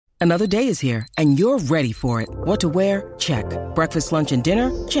Another day is here, and you're ready for it. What to wear? Check. Breakfast, lunch, and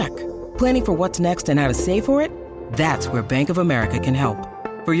dinner? Check. Planning for what's next and how to save for it? That's where Bank of America can help.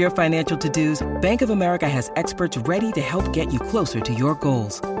 For your financial to-dos, Bank of America has experts ready to help get you closer to your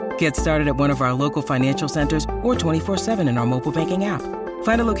goals. Get started at one of our local financial centers or 24/7 in our mobile banking app.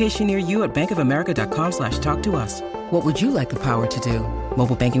 Find a location near you at bankofamerica.com/talktous. What would you like the power to do?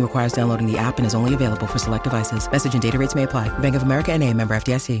 Mobile banking requires downloading the app and is only available for select devices. Message and data rates may apply. Bank of America N.A., member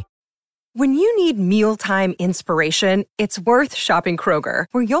FDIC. When you need mealtime inspiration, it's worth shopping Kroger,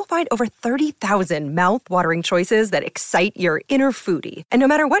 where you'll find over 30,000 mouth-watering choices that excite your inner foodie. And no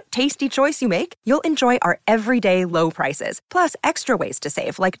matter what tasty choice you make, you'll enjoy our everyday low prices, plus extra ways to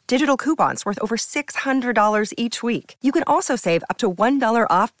save, like digital coupons worth over $600 each week. You can also save up to $1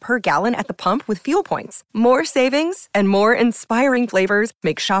 off per gallon at the pump with fuel points. More savings and more inspiring flavors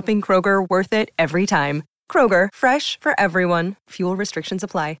make shopping Kroger worth it every time. Kroger, fresh for everyone. Fuel restrictions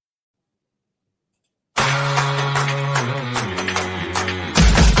apply.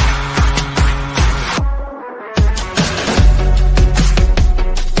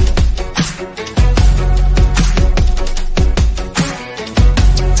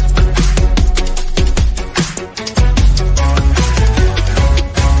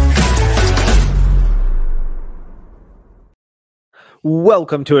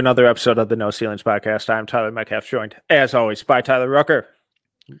 Welcome to another episode of the No Ceilings Podcast. I'm Tyler Metcalf, joined, as always, by Tyler Rucker.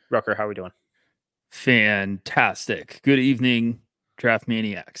 Rucker, how are we doing? Fantastic. Good evening, Draft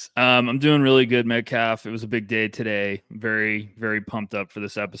Maniacs. I'm doing really good, Metcalf. It was a big day today. Very, very pumped up for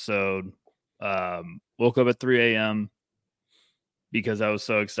this episode. Woke up at 3 a.m. because I was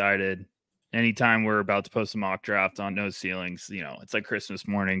so excited. Anytime we're about to post a mock draft on No Ceilings, it's like Christmas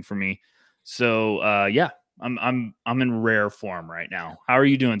morning for me. So, yeah. I'm in rare form right now. How are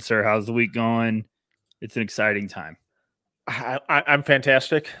you doing, sir? How's the week going? It's an exciting time. I'm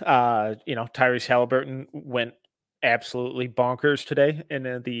fantastic. Tyrese Halliburton went absolutely bonkers today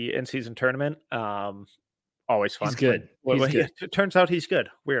in the in-season tournament. Always fun. He's good. It turns out he's good.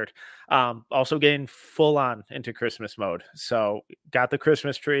 Weird. Also getting full on into Christmas mode. So got the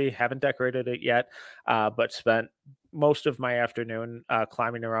Christmas tree. Haven't decorated it yet, but spent most of my afternoon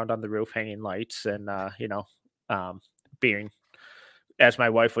climbing around on the roof, hanging lights, and being, as my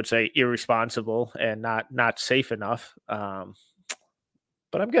wife would say, irresponsible and not safe enough. But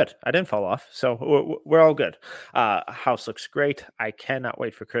I'm good. I didn't fall off, so we're all good. House looks great. I cannot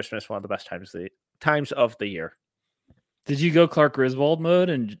wait for Christmas. One of the best times of the year. Did you go Clark Griswold mode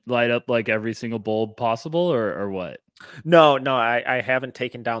and light up like every single bulb possible, or what? No, I haven't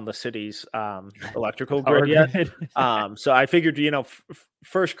taken down the city's electrical grid yet. So I figured,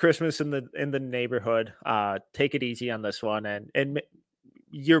 first Christmas in the neighborhood, take it easy on this one, and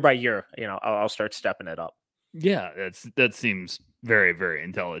year by year, I'll start stepping it up. Yeah, that seems very, very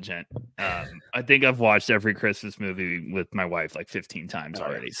intelligent. I think I've watched every Christmas movie with my wife like 15 times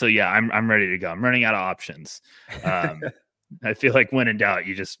already. Yeah. So yeah, I'm ready to go. I'm running out of options. I feel like when in doubt,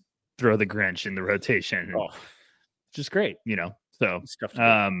 you just throw the Grinch in the rotation. Just great, So,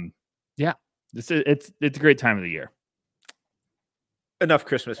 yeah, it's a great time of the year. Enough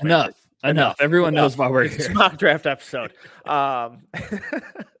Christmas. Enough. Everyone knows why we're here. It's mock draft episode.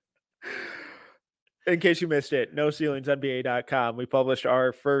 In case you missed it, NoCeilingsNBA.com. We published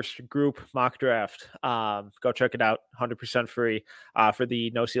our first group mock draft. Go check it out. 100% free. For the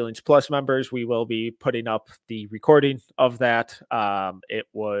No Ceilings Plus members, we will be putting up the recording of that. It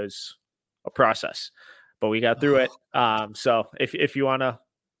was a process, but we got through it. So if you want to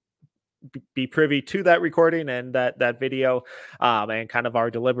be privy to that recording and that video, and kind of our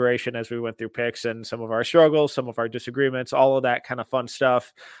deliberation as we went through picks and some of our struggles, some of our disagreements, all of that kind of fun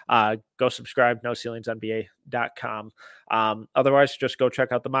stuff, go subscribe, NoCeilingsNBA.com. Otherwise, just go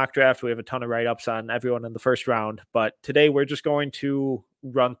check out the mock draft. We have a ton of write-ups on everyone in the first round, but today we're just going to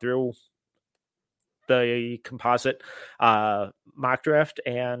run through the composite mock draft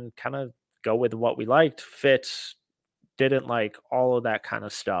and kind of go with what we liked, fits, didn't like, all of that kind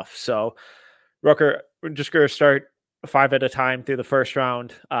of stuff. So, Rucker, we're just going to start 5 at a time through the first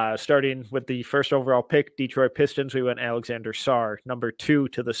round. Starting with the first overall pick, Detroit Pistons, we went Alexander Sarr. Number 2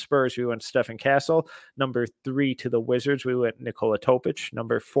 to the Spurs, we went Stephen Castle. Number 3 to the Wizards, we went Nikola Topic.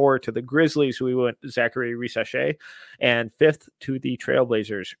 Number 4 to the Grizzlies, we went Zachary Risache. And 5th to the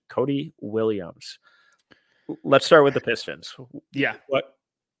Trailblazers, Cody Williams. Let's start with the Pistons. Yeah.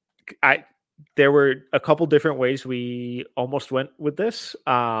 There were a couple different ways we almost went with this.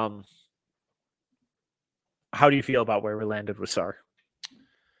 How do you feel about where we landed with Sarr?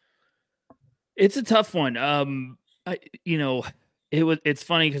 It's a tough one. It's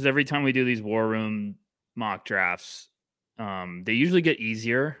funny because every time we do these War Room mock drafts, they usually get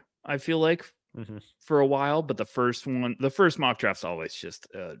easier I feel like for a while, but the first mock draft's always just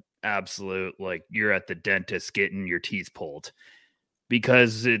absolute, like you're at the dentist getting your teeth pulled,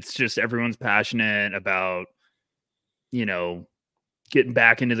 because it's just everyone's passionate about, getting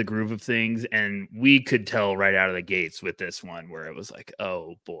back into the groove of things. And we could tell right out of the gates with this one where it was like,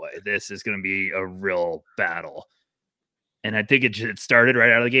 oh boy, this is going to be a real battle. And I think it started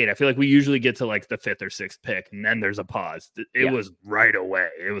right out of the gate. I feel like we usually get to like the 5th or 6th pick, and then there's a pause. It was right away.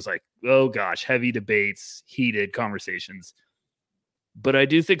 It was like, oh gosh, heavy debates, heated conversations. But I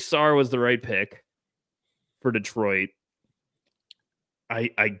do think Sarr was the right pick for Detroit.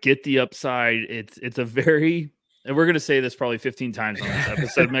 I get the upside. It's a very, and we're going to say this probably 15 times on this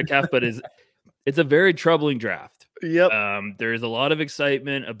episode, Metcalf, but it's a very troubling draft. Yep. There is a lot of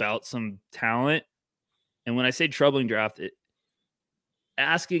excitement about some talent. And when I say troubling draft,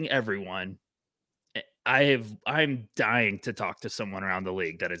 asking everyone, I'm dying to talk to someone around the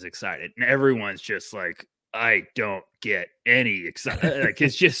league that is excited. And everyone's just like, I don't get any excitement. Like,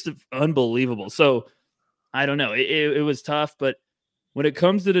 it's just unbelievable. So I don't know. It was tough, but when it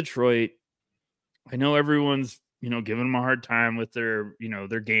comes to Detroit, I know everyone's, giving them a hard time with their,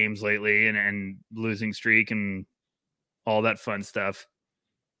 their games lately and losing streak and all that fun stuff.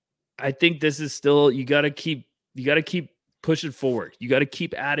 I think this is still, you got to keep pushing forward. You got to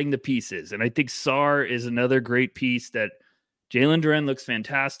keep adding the pieces. And I think Sarr is another great piece. That Jalen Duren looks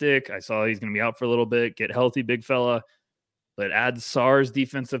fantastic. I saw he's going to be out for a little bit, get healthy, big fella, but add Sarr's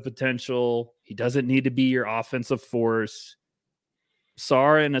defensive potential. He doesn't need to be your offensive force.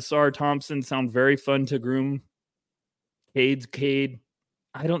 Sarr and Asar Thompson sound very fun to groom. Cade.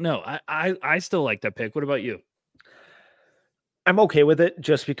 I don't know. I still like that pick. What about you? I'm okay with it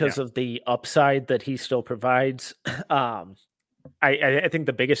just because of the upside that he still provides. I think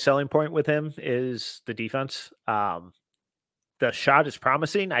the biggest selling point with him is the defense. The shot is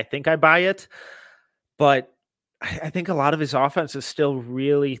promising. I think I buy it, but I think a lot of his offense is still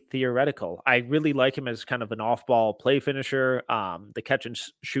really theoretical. I really like him as kind of an off-ball play finisher, the catch and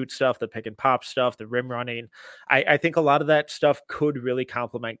shoot stuff, the pick and pop stuff, the rim running. I think a lot of that stuff could really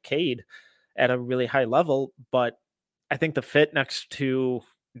complement Cade at a really high level, but I think the fit next to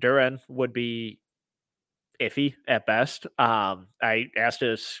Duren would be iffy at best. I asked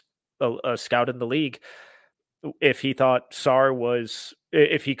a scout in the league if he thought Sarr was,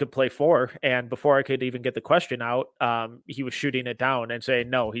 if he could play 4, and before I could even get the question out, he was shooting it down and saying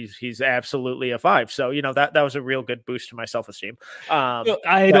no, he's absolutely a 5. So that was a real good boost to my self-esteem.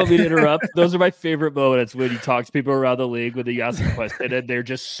 I don't mean to interrupt. Those are my favorite moments when you talk to people around the league when they ask a question and they're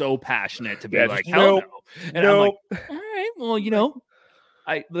just so passionate to be like, hell no. And I'm like, all right, well,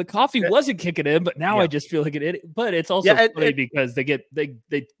 the coffee wasn't kicking in, but now I just feel like it. But it's also funny because they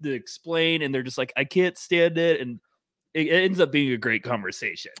explain and they're just like, I can't stand it, and it ends up being a great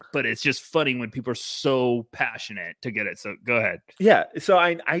conversation. But it's just funny when people are so passionate to get it. So go ahead. Yeah. So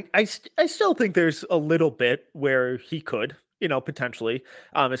I still think there's a little bit where he could, potentially,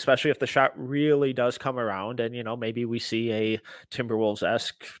 especially if the shot really does come around, and maybe we see a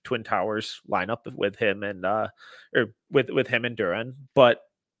Timberwolves-esque Twin Towers lineup with him and or with him and Duren. But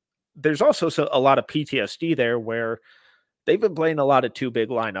there's also a lot of PTSD there where they've been playing a lot of 2 big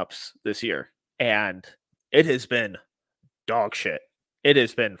lineups this year, and it has been dog shit. It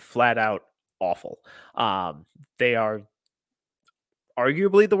has been flat out awful. They are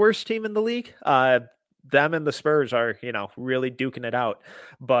arguably the worst team in the league. Them and the Spurs are, really duking it out.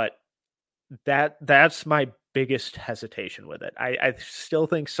 But that's my biggest hesitation with it. I still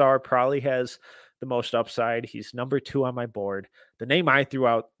think Sarr probably has the most upside. He's number 2 on my board. The name I threw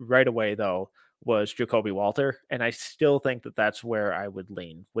out right away, though, was Jacoby Walter, and I still think that that's where I would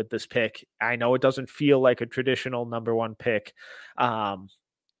lean with this pick. I know it doesn't feel like a traditional number 1 pick,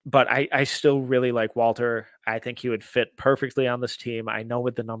 but I still really like Walter. I think he would fit perfectly on this team. I know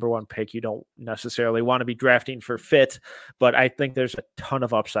with the number 1 pick, you don't necessarily want to be drafting for fit, but I think there's a ton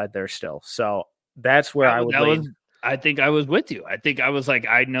of upside there still. So that's where I would lean. I think I was with you. I think I was like,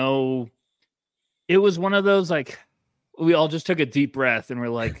 I know it was one of those, like, we all just took a deep breath and we're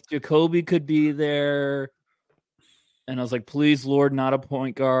like, Jacoby could be there. And I was like, please, Lord, not a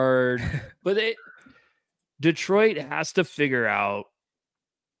point guard. But Detroit has to figure out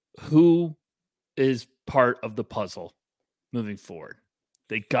who is part of the puzzle moving forward.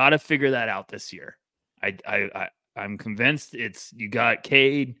 They got to figure that out this year. I'm convinced you got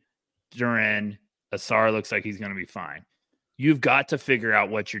Cade, Duren, Asar looks like he's going to be fine. You've got to figure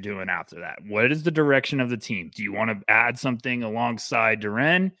out what you're doing after that. What is the direction of the team? Do you want to add something alongside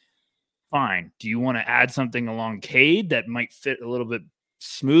Duren? Fine. Do you want to add something along Cade that might fit a little bit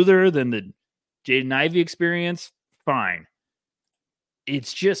smoother than the Jaden Ivey experience? Fine.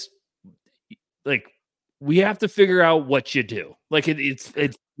 it's just like we have to figure out what you do. Like it's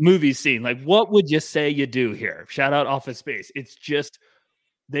movie scene. Like, what would you say you do here? Shout out Office Space. It's just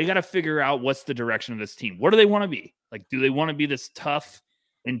they got to figure out what's the direction of this team. What do they want to be? Like, do they want to be this tough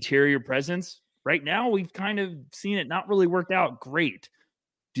interior presence? Right now, we've kind of seen it not really work out great.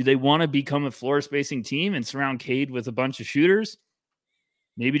 Do they want to become a floor spacing team and surround Cade with a bunch of shooters?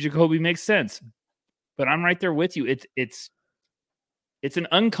 Maybe Jacoby makes sense, but I'm right there with you. It's an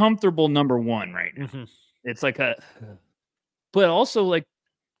uncomfortable number one right now. Mm-hmm. It's like but also like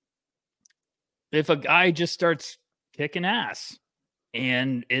if a guy just starts kicking ass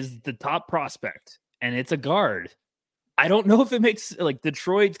and is the top prospect and it's a guard, I don't know if it makes like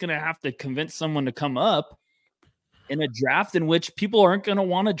Detroit's going to have to convince someone to come up in a draft in which people aren't going to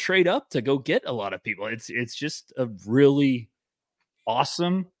want to trade up to go get a lot of people. It's just a really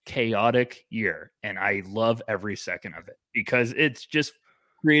awesome, chaotic year. And I love every second of it because it's just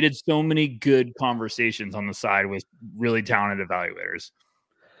created so many good conversations on the side with really talented evaluators.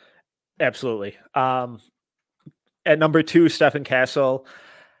 Absolutely. At number 2, Stephen Castle.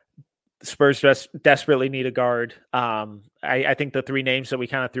 Spurs desperately need a guard. I think the 3 names that we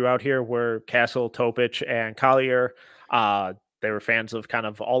kind of threw out here were Castle, Topic, and Collier. They were fans of kind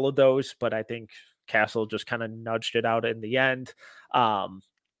of all of those, but I think Castle just kind of nudged it out in the end. At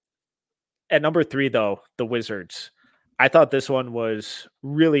number 3, though, the Wizards. I thought this one was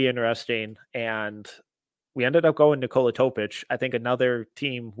really interesting, and we ended up going Nikola Topic. I think another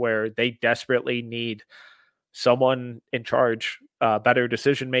team where they desperately need someone in charge, a better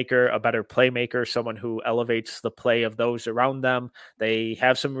decision maker, a better playmaker, someone who elevates the play of those around them. They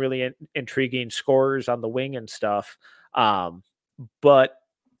have some really intriguing scorers on the wing and stuff, but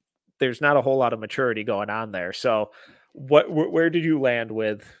there's not a whole lot of maturity going on there. So where did you land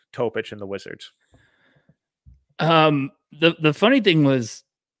with Topic and the Wizards? The funny thing was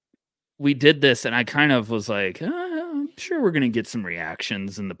we did this and I kind of was like, I'm sure we're going to get some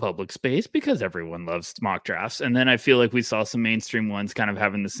reactions in the public space because everyone loves mock drafts. And then I feel like we saw some mainstream ones kind of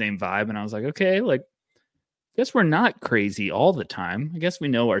having the same vibe. And I was like, okay, like, I guess we're not crazy all the time. I guess we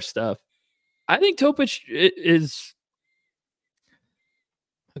know our stuff. I think Topic is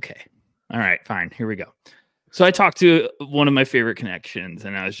okay. All right, fine. Here we go. So I talked to one of my favorite connections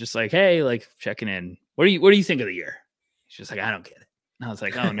and I was just like, hey, like checking in. What do you think of the year? She's just like, I don't get it. And I was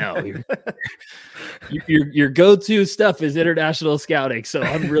like, oh no, your go-to stuff is international scouting. So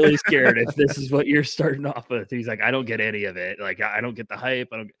I'm really scared if this is what you're starting off with. He's like, I don't get any of it. Like, I don't get the hype.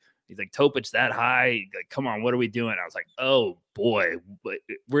 He's like, Topic that high. Like, come on, what are we doing? I was like, oh boy,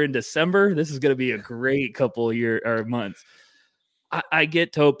 we're in December. This is going to be a great couple of years or months. I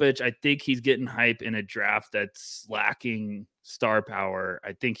get Topic. I think he's getting hype in a draft that's lacking star power.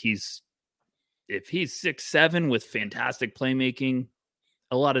 I think if he's 6'7" with fantastic playmaking,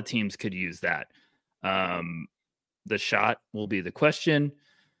 a lot of teams could use that. The shot will be the question.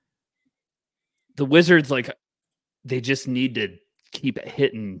 The Wizards, like, they just need to keep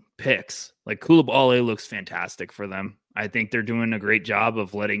hitting picks. Like, Koulibaly looks fantastic for them. I think they're doing a great job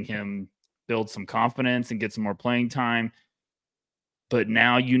of letting him build some confidence and get some more playing time. But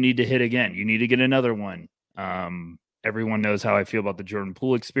now you need to hit again. You need to get another one. Everyone knows how I feel about the Jordan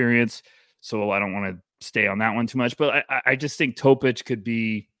Poole experience, so I don't want to stay on that one too much. But I just think Topic could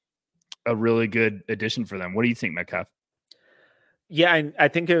be a really good addition for them. What do you think, Metcalf? Yeah, I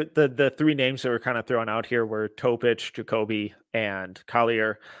think the 3 names that were kind of thrown out here were Topic, Jacoby, and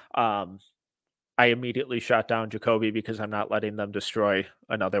Collier. I immediately shot down Jacoby because I'm not letting them destroy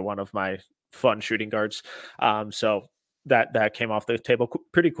another one of my fun shooting guards. So that came off the table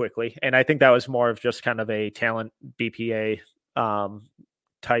pretty quickly. And I think that was more of just kind of a talent BPA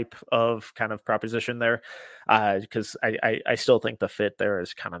type of kind of proposition there, because I still think the fit there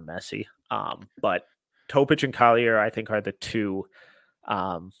is kind of messy. But Topic and Collier, I think, are the 2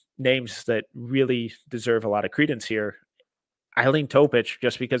 names that really deserve a lot of credence here. I lean Topic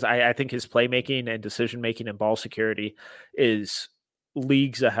just because I think his playmaking and decision-making and ball security is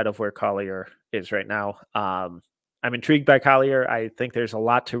leagues ahead of where Collier is right now. I'm intrigued by Collier. I think there's a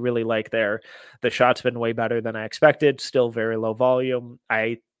lot to really like there. The shot's been way better than I expected. Still very low volume.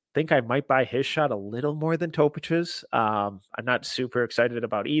 I think I might buy his shot a little more than Topic's. I'm not super excited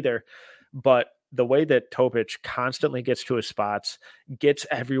about either, but the way that Topic constantly gets to his spots, gets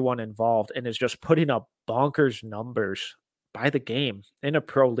everyone involved, and is just putting up bonkers numbers by the game in a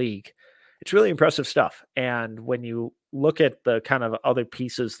pro league, it's really impressive stuff. And when you look at the kind of other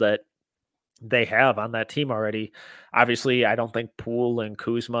pieces that they have on that team already, obviously, I don't think Poole and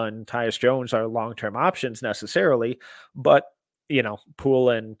Kuzma and Tyus Jones are long-term options necessarily, but Poole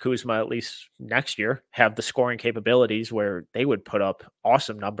and Kuzma, at least next year, have the scoring capabilities where they would put up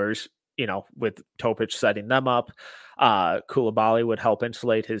awesome numbers, with Topic setting them up. Koulibaly would help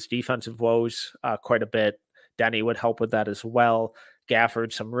insulate his defensive woes quite a bit. Denny would help with that as well.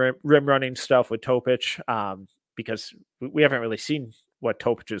 Gafford, some rim running stuff with Topic, because we haven't really seen what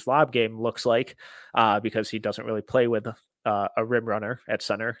Topic's lob game looks like, because he doesn't really play with a rim runner at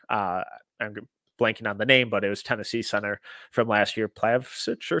center. I'm blanking on the name, but it was Tennessee center from last year,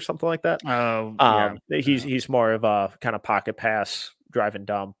 Plavsic or something like that. Oh, yeah. He's more of a kind of pocket pass, drive and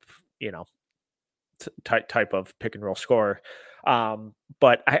dump, type of pick and roll scorer.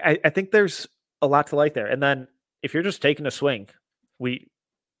 But I think there's a lot to like there. And then if you're just taking a swing, we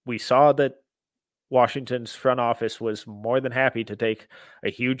saw that Washington's front office was more than happy to take a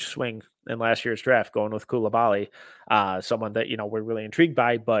huge swing in last year's draft, going with Koulibaly, someone that, we're really intrigued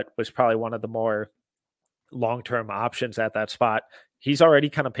by, but was probably one of the more long-term options at that spot. He's already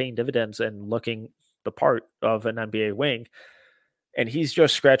kind of paying dividends and looking the part of an NBA wing, and he's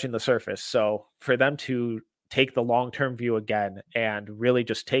just scratching the surface. So for them to take the long-term view again and really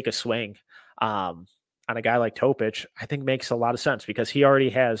just take a swing on a guy like Topic, I think makes a lot of sense, because he already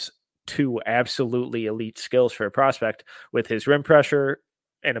has two absolutely elite skills for a prospect with his rim pressure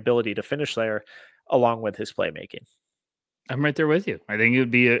and ability to finish there, along with his playmaking. I'm right there with you. I think it would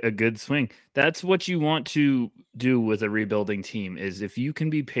be a good swing. That's what you want to do with a rebuilding team, is if you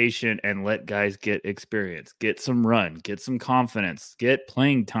can be patient and let guys get experience, get some run, get some confidence, get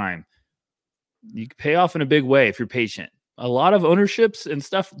playing time, you can pay off in a big way if you're patient. A lot of ownerships and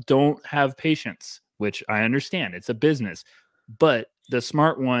stuff don't have patience, which I understand. It's a business. But the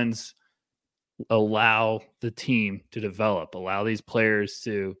smart ones allow the team to develop, allow these players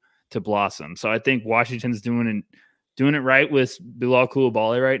to blossom. So I think Washington's doing it right with Bilal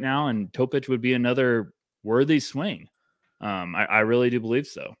Koulibaly right now, and Topic would be another worthy swing. I really do believe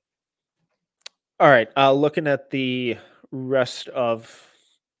so. All right. Looking at the rest of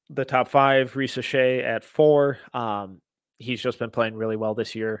the top five, Risa Shea at 4. He's just been playing really well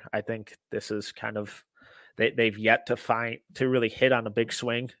this year. I think this is kind of, they've yet to really hit on a big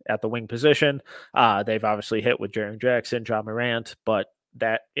swing at the wing position. They've obviously hit with Jaren Jackson, John Morant,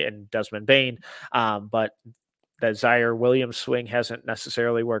 and Desmond Bane. But that Zaire Williams swing hasn't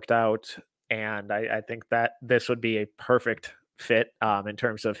necessarily worked out. And I think that this would be a perfect fit in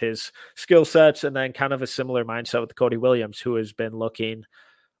terms of his skill sets, and then kind of a similar mindset with Cody Williams, who has been looking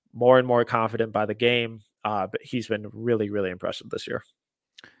more and more confident by the game. But he's been really, really impressive this year.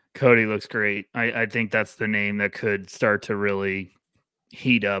 Cody looks great. I think that's the name that could start to really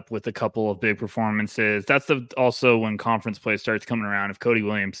heat up with a couple of big performances. That's also when conference play starts coming around. If Cody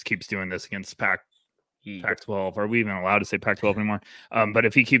Williams keeps doing this against Pac-12, are we even allowed to say Pac-12 anymore? But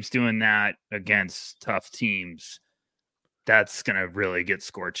if he keeps doing that against tough teams, that's going to really get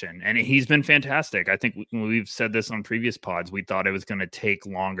scorching. And he's been fantastic. I think we've said this on previous pods. We thought it was going to take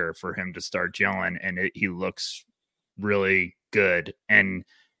longer for him to start gelling, and he looks really good. And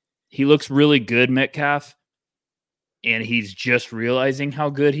he looks really good, Metcalf, and he's just realizing how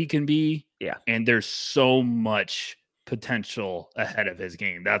good he can be. Yeah. And there's so much potential ahead of his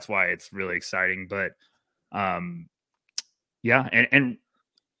game. That's why it's really exciting. But yeah, and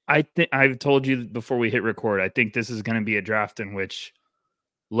I think I've told you before we hit record, I think this is going to be a draft in which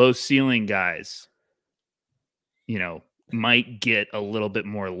low ceiling guys, might get a little bit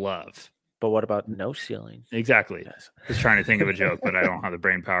more love. But what about no ceiling? Exactly. Yes. I was trying to think of a joke, but I don't have the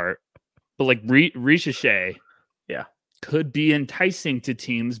brain power. But like Risa Shea, yeah, could be enticing to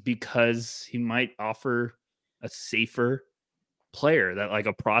teams because he might offer a safer player, that like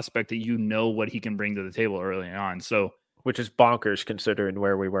a prospect that what he can bring to the table early on. So, which is bonkers considering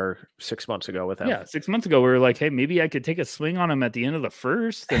where we were 6 months ago with him. Yeah, 6 months ago we were like, hey, maybe I could take a swing on him at the end of the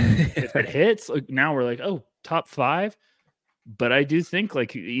first, and if it hits, now we're like, oh, top 5. But I do think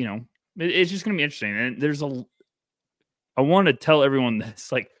it's just going to be interesting. And I want to tell everyone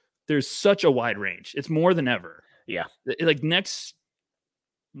this, there's such a wide range. It's more than ever. Yeah.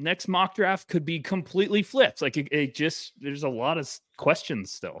 Next mock draft could be completely flipped. There's a lot of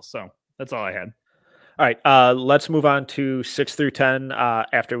questions still. So that's all I had. All right. Let's move on to 6 through 10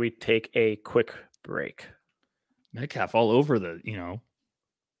 after we take a quick break. Metcalf all over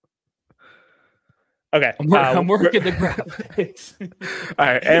Okay. I'm working the graphics. All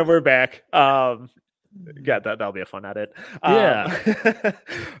right. And we're back. Yeah, that'll be a fun edit. Yeah.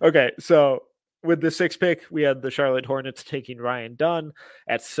 Okay. So with the 6th pick, we had the Charlotte Hornets taking Ryan Dunn.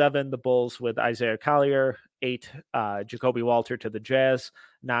 At 7, the Bulls with Isaiah Collier. 8, Jacoby Walter to the Jazz.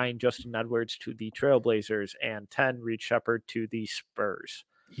 9, Justin Edwards to the Trailblazers. And 10, Reed Shepherd to the Spurs.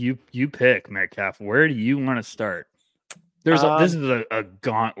 You pick, Metcalf. Where do you want to start? This is a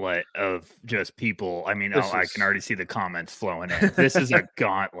gauntlet of just people. I mean, I can already see the comments flowing in. This is a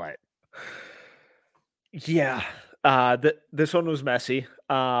gauntlet. Yeah. This one was messy.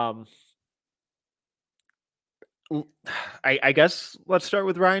 I guess let's start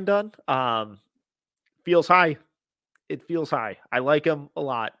with Ryan Dunn. Feels high. It feels high. I like him a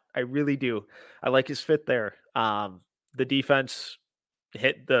lot. I really do. I like his fit there. The defense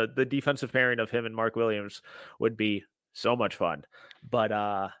hit the defensive pairing of him and Mark Williams would be so much fun. But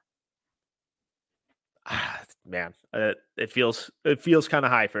man, it feels kind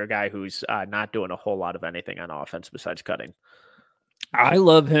of high for a guy who's not doing a whole lot of anything on offense besides cutting. I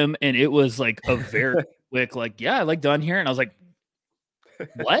love him, and it was like a very quick, like, yeah, I like Dunn here, and I was like,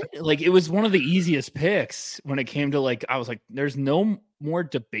 what? Like, it was one of the easiest picks when it came to like, I was like, there's no more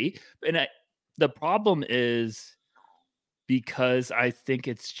debate, and the problem is because I think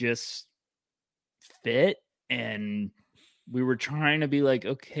it's just fit, and we were trying to be like,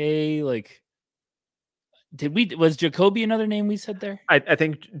 okay, like, was Jacoby another name we said there? I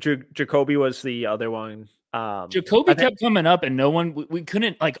think Jacoby was the other one. Jacoby kept coming up, and no one, we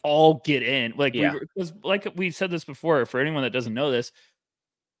couldn't like all get in. Like, yeah. Because like we said this before, for anyone that doesn't know this,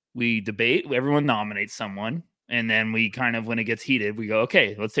 we debate, everyone nominates someone, and then we kind of, when it gets heated, we go,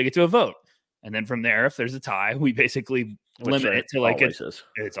 okay, let's take it to a vote. And then from there, if there's a tie, we basically limit it to like, it's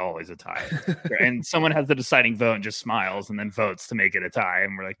always a tie. And someone has the deciding vote and just smiles and then votes to make it a tie.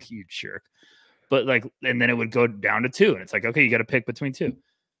 And we're like, you jerk. But like, and then it would go down to 2. And it's like, okay, you got to pick between 2.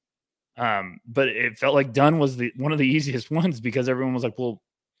 But it felt like Dunn was one of the easiest ones because everyone was like, well,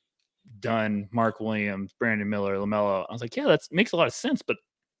 Dunn, Mark Williams, Brandon Miller, LaMelo. I was like, yeah, that makes a lot of sense. But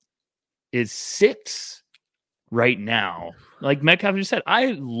is 6 right now? Like Metcalf just said,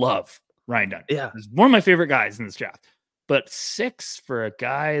 I love Ryan Dunn. Yeah. He's one of my favorite guys in this draft. But 6 for a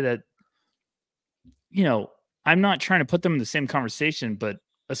guy that, you know, I'm not trying to put them in the same conversation, but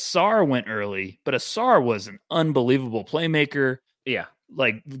Asar went early, but Asar was an unbelievable playmaker. Yeah.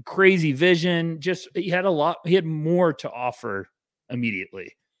 Like crazy vision. Just, he had more to offer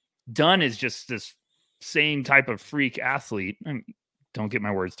immediately. Dunn is just this same type of freak athlete. Don't get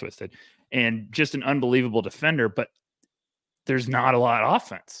my words twisted. And just an unbelievable defender, but there's not a lot of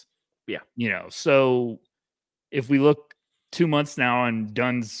offense. Yeah. You know, so if we look 2 months now and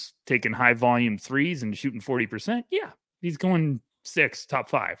Dunn's taking high volume threes and shooting 40%, yeah, he's going 6, top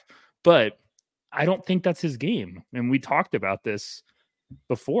 5. But I don't think that's his game. And we talked about this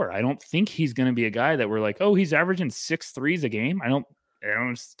before. I don't think he's going to be a guy that we're like, oh, he's averaging 6 threes a game. I don't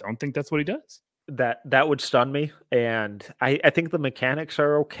think that's what he does. That would stun me. And I think the mechanics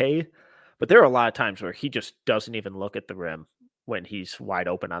are okay, but there are a lot of times where he just doesn't even look at the rim when he's wide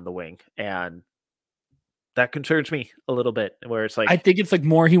open on the wing. And that concerns me a little bit, where it's like, I think it's like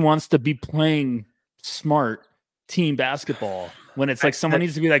more he wants to be playing smart team basketball when it's like someone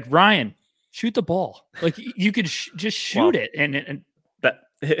needs to be like, Ryan, shoot the ball. Like you could just shoot it. And that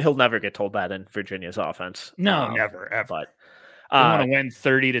he'll never get told that in Virginia's offense. No, never, ever. But they want to win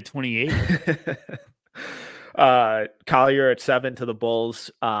 30-28. Collier at 7 to the Bulls.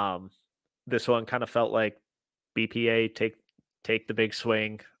 This one kind of felt like BPA take the big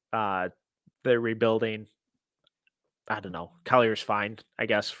swing. They're rebuilding. I don't know. Collier's fine, I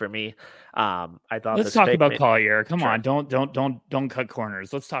guess, for me. I thought let's talk about Collier. Come on, don't cut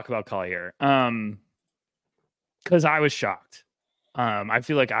corners. Let's talk about Collier. Because I was shocked. I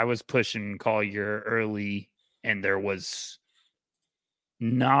feel like I was pushing Collier early, and there was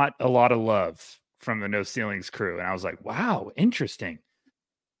not a lot of love from the No Ceilings crew, and I was like, wow, interesting.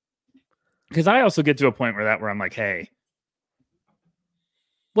 Because I also get to a point where I'm like, hey,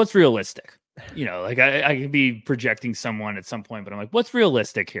 what's realistic? You know, like I could be projecting someone at some point, but I'm like, what's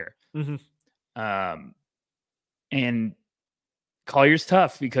realistic here? Mm-hmm. And Collier's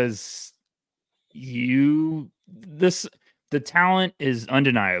tough because the talent is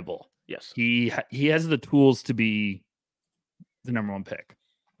undeniable. Yes. He has the tools to be the number 1 pick.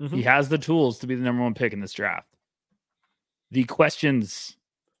 Mm-hmm. He has the tools to be the number 1 pick in this draft. The questions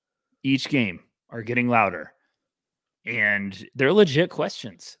each game are getting louder. And they're legit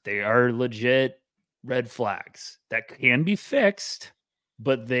questions. They are legit red flags that can be fixed,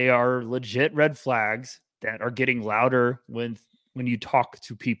 but they are legit red flags that are getting louder when you talk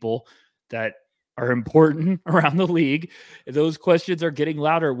to people that are important around the league. Those questions are getting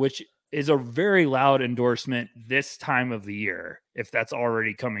louder, which is a very loud endorsement this time of the year, if that's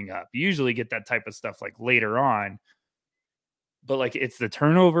already coming up. You usually get that type of stuff like later on, but like it's the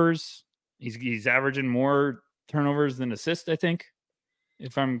turnovers. He's averaging more turnovers than assists, I think,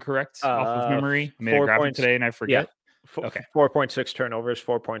 if I'm correct off of memory. I made a graphic today and I forget. Okay. 4.6 turnovers,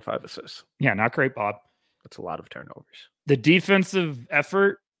 4.5 assists. Yeah, not great, Bob. That's a lot of turnovers. The defensive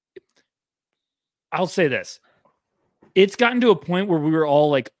effort, I'll say this. It's gotten to a point where we were all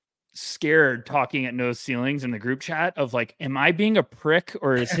like scared talking at no ceilings in the group chat of like, am I being a prick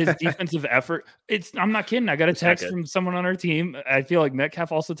or is his defensive effort? I'm not kidding. I got a text from someone on our team. I feel like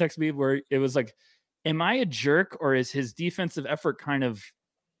Metcalf also texted me where it was like, am I a jerk or is his defensive effort kind of,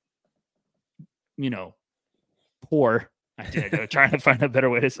 poor? I was trying to find a better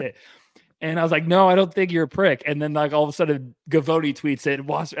way to say it. And I was like, no, I don't think you're a prick. And then like all of a sudden Gavoni tweets it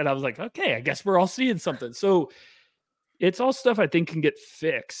and I was like, okay, I guess we're all seeing something. So it's all stuff I think can get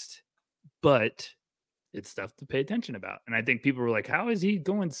fixed, but it's stuff to pay attention about. And I think people were like, how is he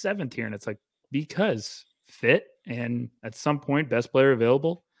going 7th here? And it's like, because fit and at some point, best player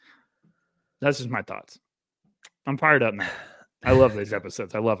available. That's just my thoughts. I'm fired up now. I love these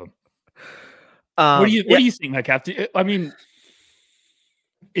episodes. I love them. What do you think, Metcalf? I mean,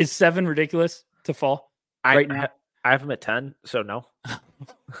 is 7 ridiculous to fall right now? I have him at 10, so no.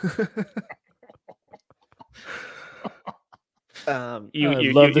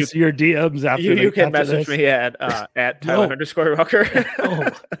 You love to see your DMs after you can message me at Tyler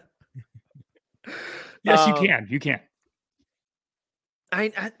 _Rucker. Yes, you can. You can.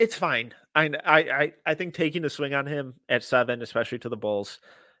 It's fine. I think taking the swing on him at 7, especially to the Bulls,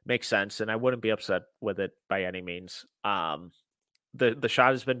 makes sense, and I wouldn't be upset with it by any means. The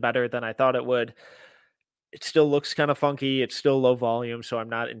shot has been better than I thought it would. It still looks kind of funky. It's still low volume, so I'm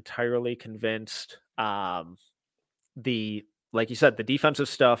not entirely convinced. Like you said, the defensive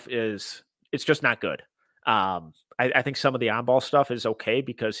stuff it's just not good. I think some of the on-ball stuff is okay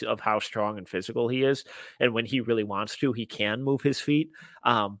because of how strong and physical he is. And when he really wants to, he can move his feet.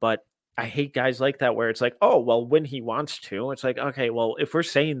 But I hate guys like that where it's like, oh, well, when he wants to, it's like, okay, well, if we're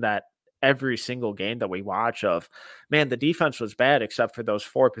saying that every single game that we watch of, man, the defense was bad except for those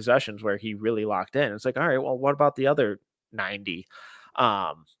 4 possessions where he really locked in. It's like, all right, well, what about the other 90?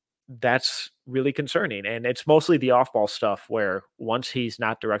 That's really concerning. And it's mostly the off-ball stuff where once he's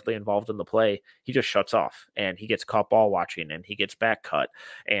not directly involved in the play, he just shuts off and he gets caught ball watching and he gets back cut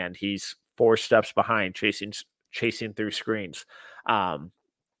and he's 4 steps behind chasing through screens.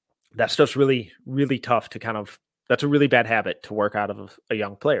 That stuff's really, really tough to that's a really bad habit to work out of a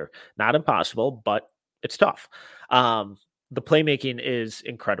young player. Not impossible, but it's tough. The playmaking is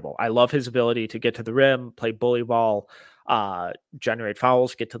incredible. I love his ability to get to the rim, play bully ball, generate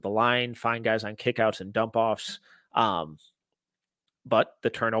fouls, get to the line, find guys on kickouts and dump offs. But the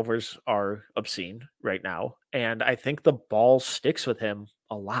turnovers are obscene right now. And I think the ball sticks with him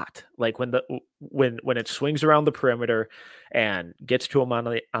a lot. Like when it swings around the perimeter and gets to him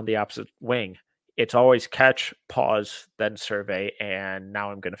on the opposite wing, it's always catch, pause, then survey. And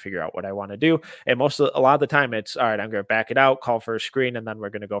now I'm going to figure out what I want to do. And a lot of the time it's, all right, I'm going to back it out, call for a screen, and then we're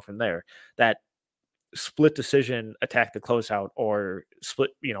going to go from there. That split decision, attack the closeout, or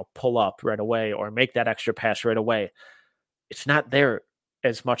split, pull up right away, or make that extra pass right away. It's not there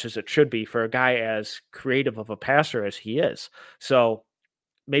as much as it should be for a guy as creative of a passer as he is. So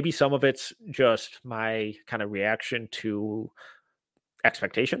maybe some of it's just my kind of reaction to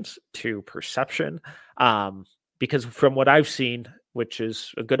expectations, to perception. Because from what I've seen, which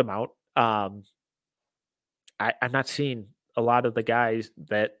is a good amount, I'm not seeing a lot of the guys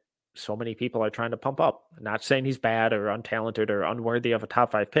that so many people are trying to pump up. I'm not saying he's bad or untalented or unworthy of a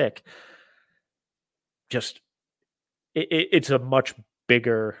top 5 pick. Just it's a much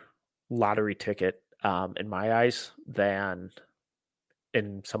bigger lottery ticket in my eyes than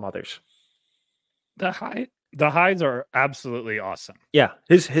in some others. The highs are absolutely awesome. Yeah,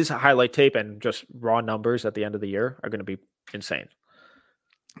 his highlight tape and just raw numbers at the end of the year are going to be insane.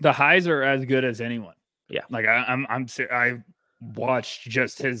 The highs are as good as anyone. Yeah, like I watched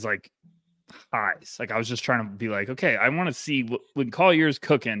just his like highs. Like I was just trying to be like, okay, I want to see when Collier's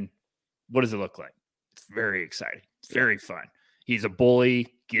cooking. What does it look like? It's very exciting. It's very fun. He's a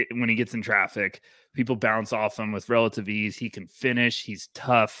bully when he gets in traffic. People bounce off him with relative ease. He can finish. He's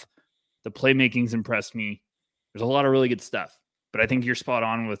tough. The playmaking's impressed me. There's a lot of really good stuff. But I think you're spot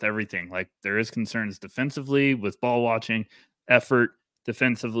on with everything. Like there is concerns defensively with ball watching, effort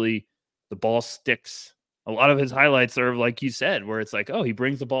defensively. The ball sticks. A lot of his highlights are like you said, where it's like, oh, he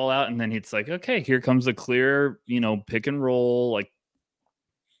brings the ball out and then it's like, okay, here comes a clear, pick and roll, like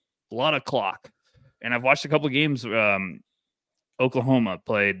a lot of clock. And I've watched a couple of games. Oklahoma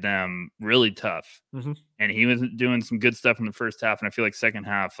played them really tough. Mm-hmm. And he was doing some good stuff in the first half. And I feel like second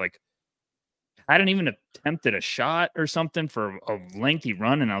half, like hadn't even attempted a shot or something for a lengthy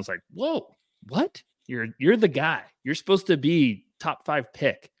run. And I was like, whoa, what? You're the guy. You're supposed to be top 5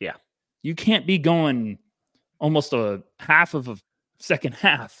 pick. Yeah. You can't be going almost a half of a second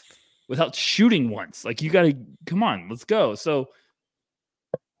half without shooting once. Like, you got to come on, let's go. So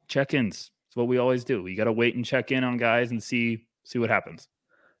check-ins. It's what we always do. We got to wait and check in on guys and see what happens.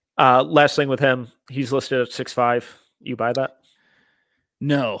 Last thing with him, he's listed at 6'5". You buy that?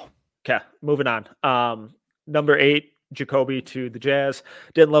 No. Okay, moving on. Number 8, Jacoby to the Jazz.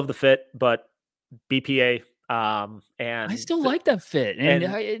 Didn't love the fit, but BPA. And I still like that fit, and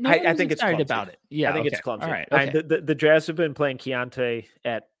I think it's excited about it. Yeah, I think it's clumsy. All right, okay. The Jazz have been playing Keontae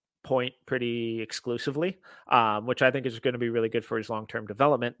at point pretty exclusively, which I think is going to be really good for his long-term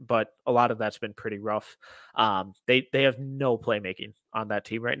development. But a lot of that's been pretty rough. They have no playmaking on that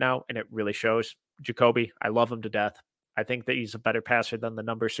team right now, and it really shows. Jacoby, I love him to death. I think that he's a better passer than the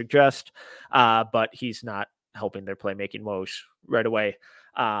numbers suggest, but he's not helping their playmaking woes right away.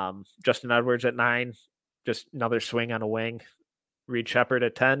 Justin Edwards at 9, just another swing on a wing. Reed Shepherd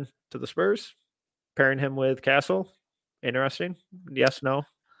at 10 to the Spurs, pairing him with Castle. Interesting. Yes, no.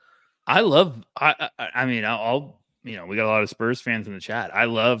 I mean, we got a lot of Spurs fans in the chat. I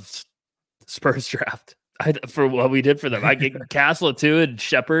love Spurs draft. For what we did for them. I get Castle at 2 and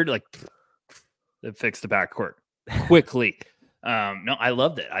Shepherd, like, that fixed the backcourt quickly. No, I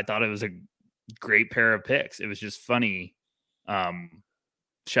loved it. I thought it was a great pair of picks. It was just funny.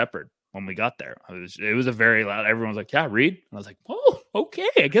 Shepherd, when we got there, it was a very loud. Everyone was like, "Yeah, Reed." And I was like, "Oh, okay,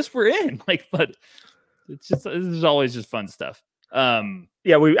 I guess we're in." Like, but this is always just fun stuff.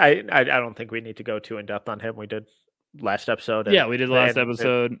 Yeah, I don't think we need to go too in depth on him. We did last episode. Yeah, we did last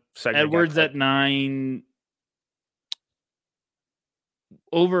episode. Edwards at 9.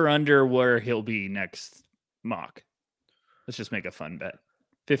 Over under where he'll be next mock. Let's just make a fun bet.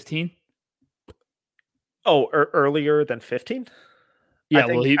 15. Oh, earlier than 15? Yeah,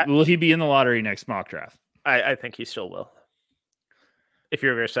 will he be in the lottery next mock draft? I think he still will. If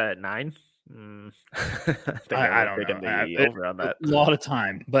you're going to set at 9, I don't know. Over on that. A lot of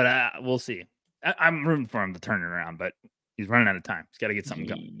time, but we'll see. I'm rooting for him to turn it around, but he's running out of time. He's got to get something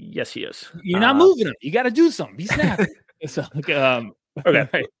going. Yes, he is. You're not moving him. You got to do something. Be snappy. So, okay.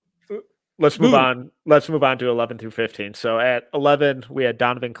 Right. Let's move on. Let's move on to 11 through 15. So at 11, we had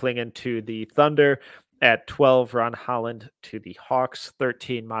Donovan Clingan to the Thunder. At 12, Ron Holland to the Hawks.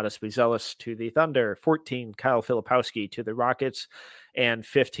 13, Modest Buzelis to the Thunder. 14, Kyle Filipowski to the Rockets. And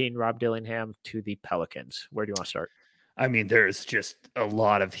 15, Rob Dillingham to the Pelicans. Where do you want to start? I mean, there's just a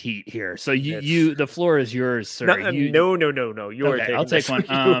lot of heat here. So the floor is yours, sir. No. You're taking I'll take one.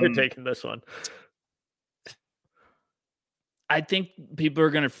 You're taking this one. I think people are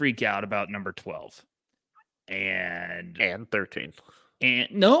going to freak out about number 12 and 13. And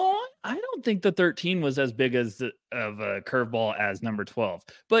no, I don't think the 13 was as big of a curveball as number 12.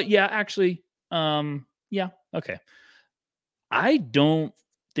 But yeah, actually, yeah, okay. I don't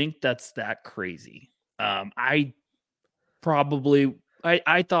think that's that crazy. I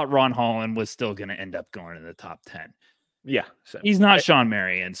thought Ron Holland was still going to end up going in the top 10. Yeah, he's not Sean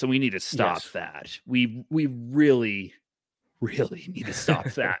Marion, so we need to stop that. We really need to stop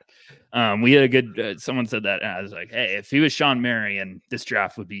that. We had a good, someone said that, and I was like, hey, if he was Sean Marion, this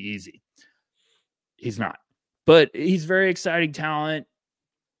draft would be easy. He's not, but he's very exciting talent.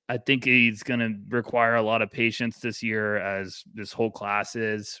 I think he's going to require a lot of patience this year, as this whole class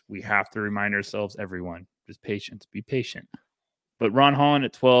is. We have to remind ourselves, everyone, just patience, be patient. But Ron Holland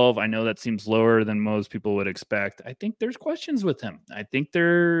at 12, I know that seems lower than most people would expect. I think there's questions with him. I think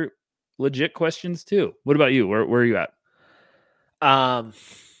they're legit questions too. What about you? Where are you at?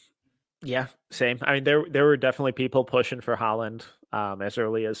 Yeah, same. I mean, there were definitely people pushing for Holland as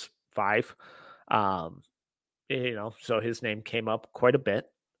early as 5. So his name came up quite a bit.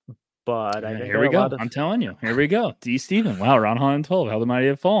 But I think here we go. I'm telling you, here we go. D. Steven. Wow, Ron Holland 12. How the mighty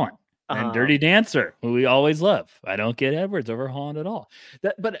have fallen. And Dirty Dancer, who we always love. I don't get Edwards over Holland at all.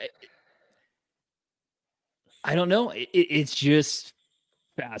 But I don't know. It's just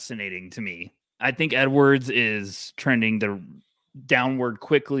fascinating to me. I think Edwards is trending downward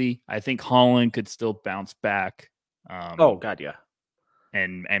quickly. I think Holland could still bounce back. Oh God, yeah,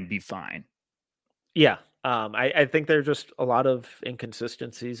 and be fine. Yeah, I think there are just a lot of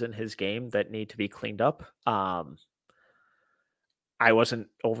inconsistencies in his game that need to be cleaned up. I wasn't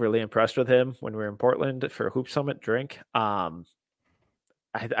overly impressed with him when we were in Portland for Hoop Summit drink. I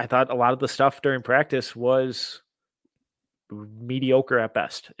thought a lot of the stuff during practice was mediocre at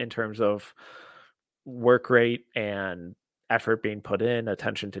best in terms of work rate and effort being put in,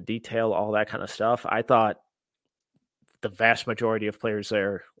 attention to detail, all that kind of stuff. I thought the vast majority of players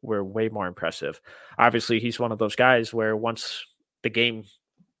there were way more impressive. Obviously, he's one of those guys where once the game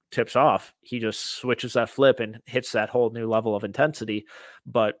tips off, he just switches that flip and hits that whole new level of intensity.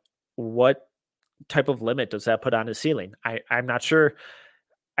 But what type of limit does that put on his ceiling? I'm not sure.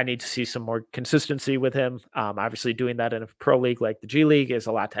 I need to see some more consistency with him. Obviously, doing that in a pro league like the G League is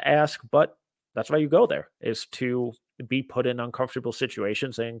a lot to ask, but that's why you go there, is to be put in uncomfortable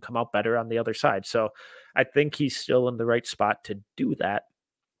situations and come out better on the other side. So I think he's still in the right spot to do that.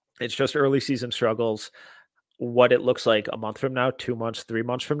 It's just early season struggles. What it looks like a month from now, 2 months, 3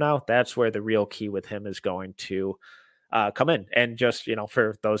 months from now, that's where the real key with him is going to come in. And just,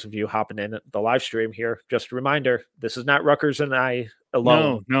 for those of you hopping in the live stream here, just a reminder, this is not Rutgers and I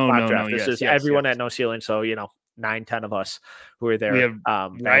alone. No. This is Yes, everyone yes. at No Ceiling. So, 9-10 of us who are there. We have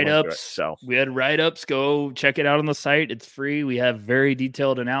write-ups. So we had write-ups. Go check it out on the site. It's free. We have very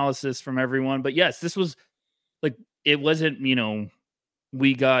detailed analysis from everyone. But yes, this was like, it wasn't,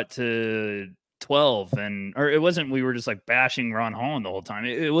 we got to 12 or it wasn't, we were just like bashing Ron Holland the whole time.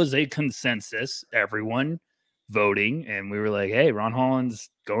 It was a consensus, everyone voting, and we were like, hey, Ron Holland's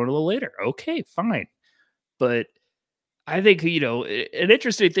going a little later. Okay, fine. But I think, an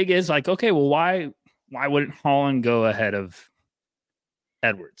interesting thing is like, okay, well, why wouldn't Holland go ahead of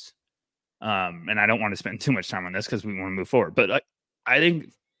Edwards? And I don't want to spend too much time on this because we want to move forward. But I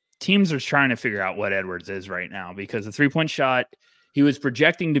think teams are trying to figure out what Edwards is right now, because the 3-point shot, he was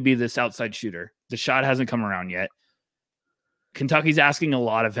projecting to be this outside shooter. The shot hasn't come around yet. Kentucky's asking a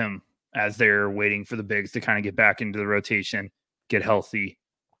lot of him as they're waiting for the bigs to kind of get back into the rotation, get healthy.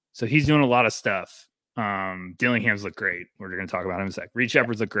 So he's doing a lot of stuff. Dillingham's look great. We're going to talk about him in a sec. Reed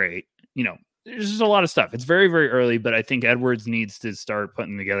Shepherd's look great. There's just a lot of stuff. It's very, very early, but I think Edwards needs to start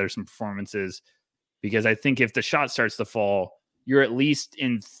putting together some performances, because I think if the shot starts to fall, you're at least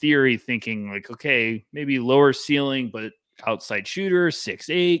in theory thinking like, okay, maybe lower ceiling, but outside shooter,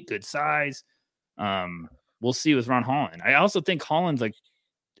 6'8", good size. We'll see with Ron Holland. I also think Holland's like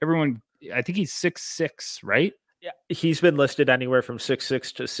everyone. I think he's 6'6", right? Yeah, he's been listed anywhere from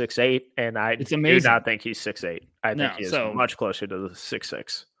 6'6" to 6'8", and I do not think he's 6'8". I think he is much closer to the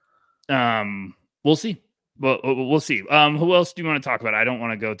 6'6". We'll see. Well, we'll see. Who else do you want to talk about? I don't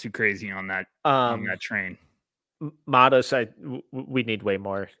want to go too crazy on that train. Modest, we need way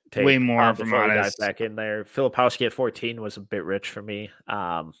more. Way more from Modest. Back in there. Filipowski at 14 was a bit rich for me.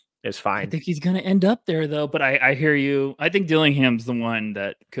 Is fine. I think he's going to end up there though, but I hear you. I think Dillingham's the one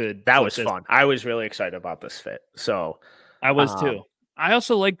that could. That was fun. I was really excited about this fit. So I was too. I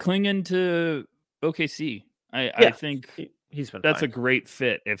also like clinging to OKC. I think he's been. That's fine. A great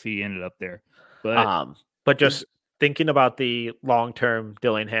fit if he ended up there. But just thinking about the long-term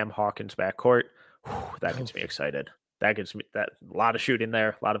Dillingham Hawkins backcourt, that gets me excited. That gives me a lot of shooting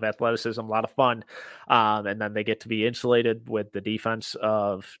there, a lot of athleticism, a lot of fun. And then they get to be insulated with the defense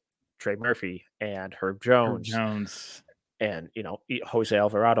of Trey Murphy and Herb Jones. And, Jose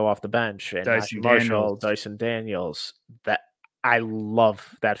Alvarado off the bench and Dyson Daniels. That I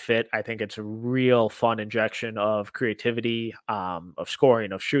love that fit. I think it's a real fun injection of creativity, of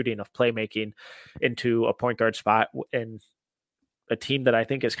scoring, of shooting, of playmaking into a point guard spot in a team that I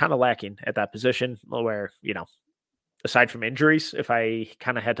think is kind of lacking at that position, where, aside from injuries, if I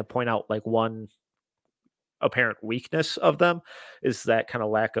kind of had to point out like one apparent weakness of them, is that kind of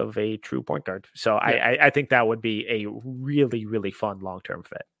lack of a true point guard. So yeah. I think that would be a really, really fun long-term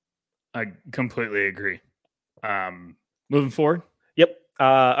fit. I completely agree. Moving forward. Yep.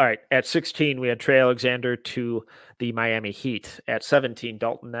 All right. At 16, we had Trey Alexander to the Miami Heat. At 17,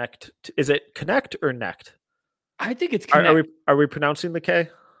 Dalton Knecht. Is it Connect or Knecht? I think it's Connect. Are we pronouncing the K?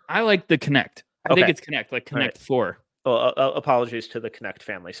 I like the Connect. I think it's Connect, like Connect 4. Well, apologies to the Connect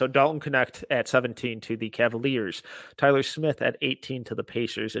family. So Dalton Connect at 17 to the Cavaliers, Tyler Smith at 18 to the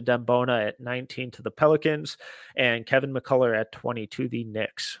Pacers, Adem Bona at 19 to the Pelicans, and Kevin McCullough at 20 to the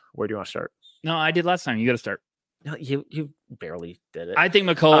Knicks. Where do you want to start? No, I did last time. You got to start. No, you barely did it. I think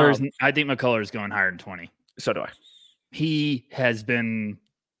McCullough is going higher than 20. So do I. He has been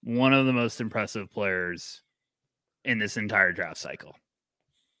one of the most impressive players in this entire draft cycle.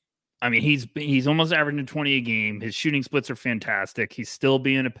 I mean, he's almost averaging 20 a game. His shooting splits are fantastic. He's still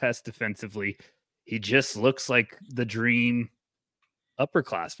being a pest defensively. He just looks like the dream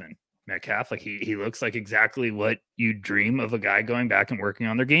upperclassman, Metcalf. Like he looks like exactly what you dream of a guy going back and working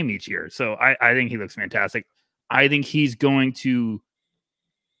on their game each year. So I think he looks fantastic. I think he's going to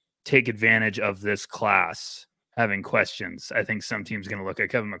take advantage of this class having questions. I think some team's going to look at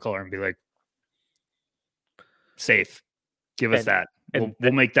Kevin McCullough and be like, safe, give us that.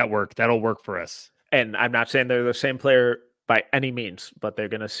 We'll make that work. That'll work for us. And I'm not saying they're the same player by any means, but they're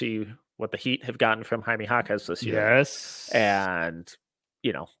going to see what the Heat have gotten from Jaime Jaquez this year. Yes. And,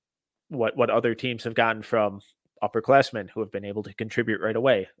 what other teams have gotten from upperclassmen who have been able to contribute right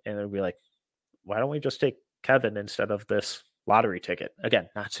away. And they'll be like, why don't we just take Kevin instead of this lottery ticket? Again,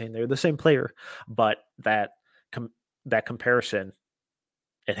 not saying they're the same player, but that comparison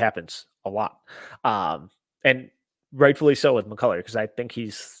It happens a lot. And rightfully so with McCullough, because I think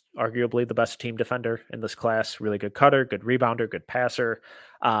he's arguably the best team defender in this class. Really good cutter, good rebounder, good passer.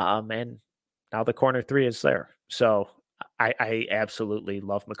 And now the corner three is there. So I absolutely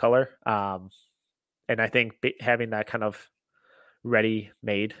love McCullough. And I think having that kind of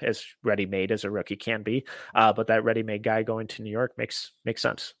ready-made as a rookie can be, but that ready-made guy going to New York makes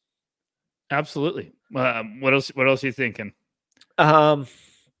sense. Absolutely. What else are you thinking?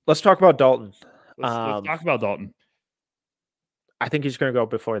 Let's talk about Dalton. Let's talk about Dalton. I think he's going to go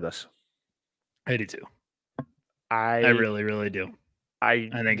before this. I do too. I really, really do. I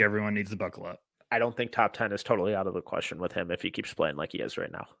think everyone needs to buckle up. I don't think top 10 is totally out of the question with him if he keeps playing like he is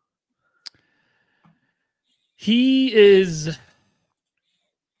right now. He is.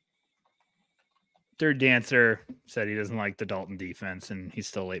 Third Dancer said he doesn't like the Dalton defense, and he's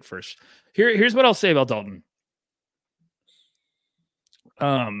still late first. Here's what I'll say about Dalton.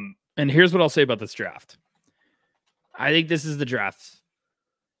 And here's what I'll say about this draft. I think this is the draft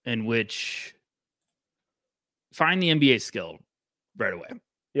in which find the NBA skill right away.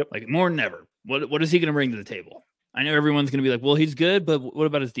 Yep. Like more than ever. What is he going to bring to the table? I know everyone's going to be like, well, he's good, but what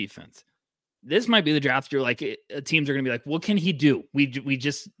about his defense? This might be the draft. You're like, teams are going to be like, what can he do? We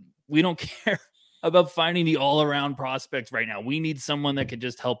don't care about finding the all around prospects right now. We need someone that could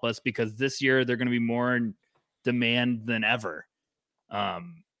just help us because this year they're going to be more in demand than ever.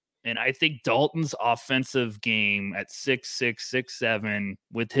 And I think Dalton's offensive game at 6'6", 6'7",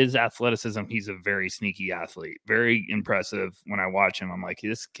 with his athleticism, he's a very sneaky athlete. Very impressive when I watch him. I'm like,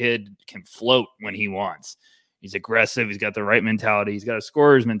 this kid can float when he wants. He's aggressive. He's got the right mentality. He's got a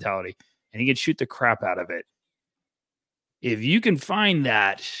scorer's mentality, and he can shoot the crap out of it. If you can find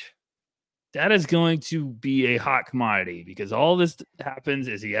that is going to be a hot commodity because all this happens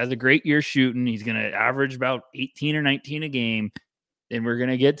is he has a great year shooting. He's going to average about 18 or 19 a game. Then we're going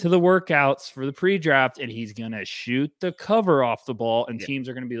to get to the workouts for the pre-draft, and he's going to shoot the cover off the ball, and teams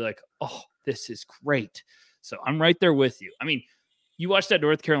are going to be like, oh, this is great. So I'm right there with you. I mean, you watched that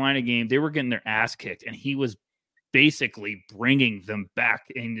North Carolina game. They were getting their ass kicked, and he was basically bringing them back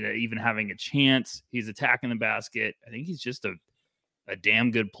into even having a chance. He's attacking the basket. I think he's just a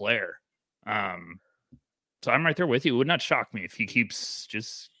damn good player. So I'm right there with you. It would not shock me if he keeps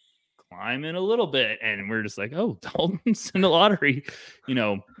just climbing a little bit and we're just like, oh, Dalton's in the lottery.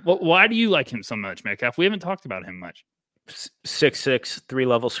 Why do you like him so much, Metcalf? We haven't talked about him much. 6'6",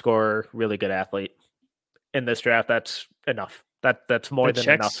 3-level scorer, really good athlete. In this draft, that's enough. That's more than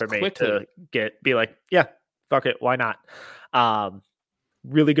enough for me to be like, yeah, fuck it, why not?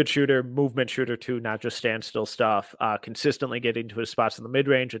 Really good shooter, movement shooter too, not just standstill stuff. Consistently getting to his spots in the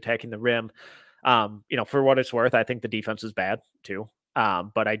mid-range, attacking the rim. For what it's worth, I think the defense is bad too.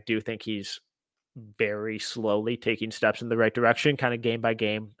 But I do think he's very slowly taking steps in the right direction, kind of game by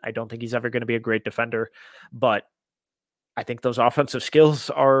game. I don't think he's ever going to be a great defender, but I think those offensive skills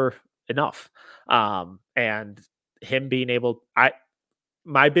are enough. And him being able,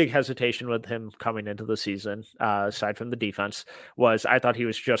 my big hesitation with him coming into the season, aside from the defense, was I thought he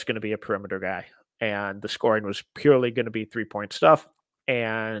was just going to be a perimeter guy, and the scoring was purely going to be 3-point stuff.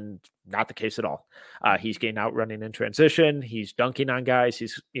 And not the case at all. He's getting out running in transition. He's dunking on guys.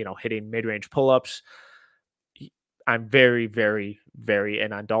 He's, hitting mid-range pull-ups. I'm very, very, very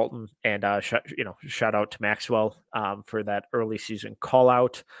in on Dalton. And, shout out to Maxwell for that early season call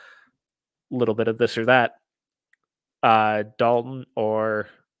out. A little bit of this or that. Dalton or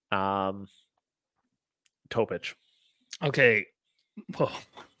Topich. Okay. Whoa.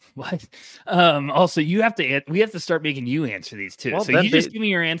 What? Also, we have to start making you answer these too. Well, so you just give me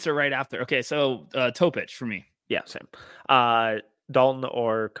your answer right after. Okay, so Topich for me. Yeah, same. Dalton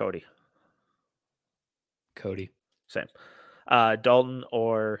or Cody. Same. Dalton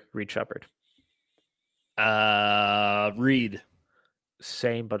or Reed Shepherd. Reed.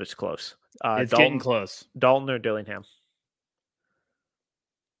 Same, but it's close. It's getting close. Dalton or Dillingham.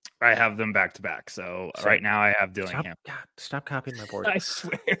 I have them back to back. So right now I have Dillingham. Stop copying my board. I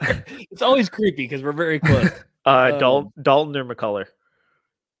swear. It's always creepy because we're very close. Dalton or McCullough?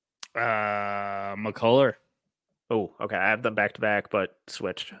 McCullough. Oh, okay. I have them back to back, but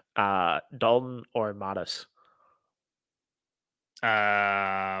switched. Dalton or Modest?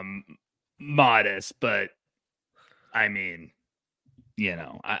 Modest, but I mean,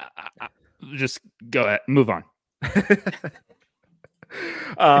 I just go ahead, move on.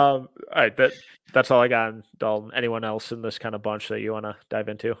 All right, that's all I got on Dalton. Anyone else in this kind of bunch that you want to dive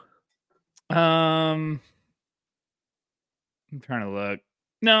into? I'm trying to look.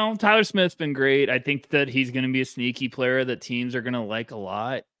 No, Tyler Smith's been great. I think that he's going to be a sneaky player that teams are going to like a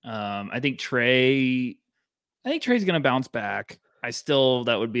lot. I think Trey's going to bounce back.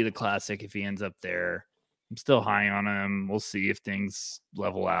 that would be the classic if he ends up there. I'm still high on him. We'll see if things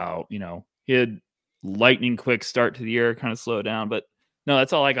level out. He had lightning quick start to the year, kind of slow down, but no,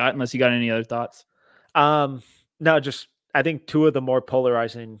 that's all I got. Unless you got any other thoughts. No, just I think two of the more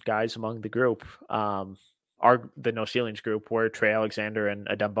polarizing guys among the group are the No Ceilings group, where Trey Alexander and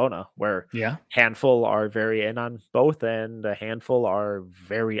Adembona, where handful are very in on both and a handful are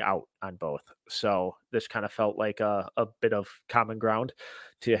very out on both. So this kind of felt like a bit of common ground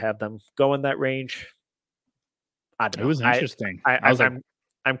to have them go in that range. I don't know. It was interesting.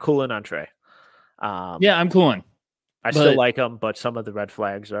 I'm cooling on Trey. I'm cooling. I still like him, but some of the red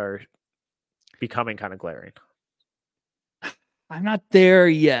flags are becoming kind of glaring. I'm not there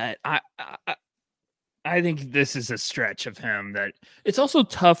yet. I think this is a stretch of him that it's also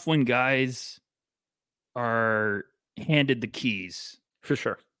tough when guys are handed the keys. For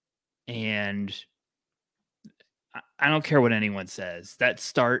sure. And I don't care what anyone says. That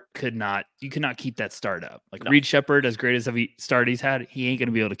start you could not keep that start up. Reed Shepherd, as great as a start he's had, he ain't going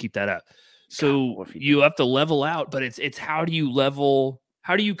to be able to keep that up. So you have to level out, but it's how do you level?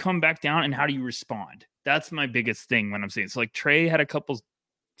 How do you come back down and how do you respond? That's my biggest thing when I'm saying it's Trey had a couple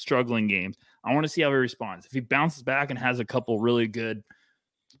struggling games. I want to see how he responds. If he bounces back and has a couple really good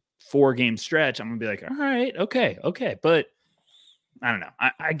 4-game stretch, I'm going to be like, all right, okay. But I don't know.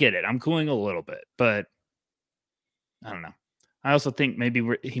 I get it. I'm cooling a little bit, but I don't know. I also think maybe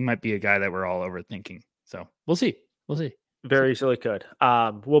he might be a guy that we're all overthinking. So we'll see. Very easily could.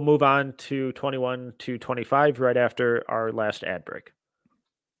 We'll move on to 21 to 25 right after our last ad break.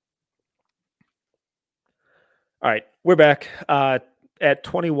 All right, we're back. At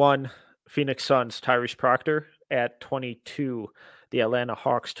 21, Phoenix Suns, Tyrese Proctor. At 22, the Atlanta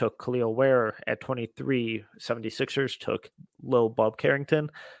Hawks took Khalil Ware. At 23, 76ers took Lil Bub Carrington.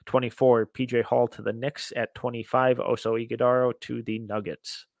 24, PJ Hall to the Knicks. At 25, Oso Ighodaro to the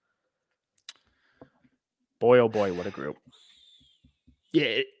Nuggets. Boy, oh boy, what a group.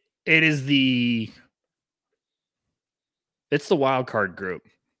 Yeah, it's the wild card group.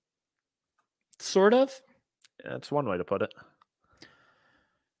 Sort of. That's one way to put it.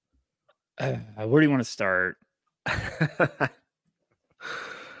 Where do you want to start?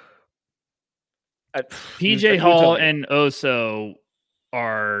 PJ Hall and Oso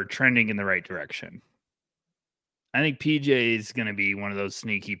are trending in the right direction. I think PJ is going to be one of those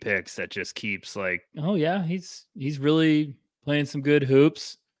sneaky picks that just keeps he's really playing some good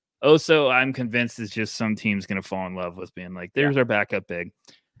hoops. Oso, I'm convinced, is just some team's going to fall in love with being like, there's our backup big.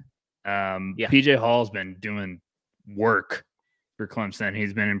 PJ Hall's been doing work for Clemson.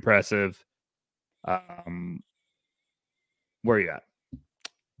 He's been impressive. Where are you at?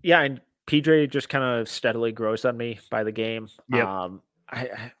 Yeah, and PJ just kind of steadily grows on me by the game. Yep. I'm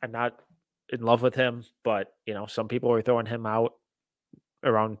not in love with him, but some people are throwing him out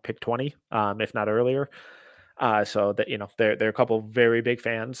around pick 20, if not earlier. So that they're a couple of very big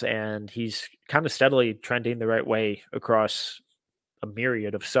fans, and he's kind of steadily trending the right way across a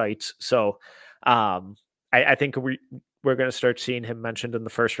myriad of sites. So I think we're going to start seeing him mentioned in the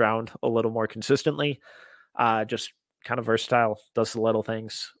first round a little more consistently. Just kind of versatile, does the little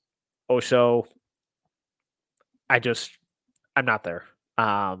things. Oso, I'm not there.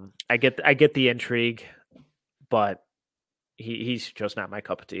 I get the intrigue, but he's just not my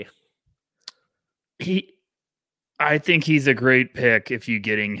cup of tea. I think he's a great pick if you're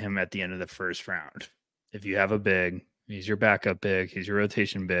getting him at the end of the first round. If you have a big, he's your backup big, he's your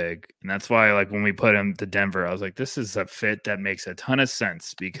rotation big. And that's why, when we put him to Denver, I was like, this is a fit that makes a ton of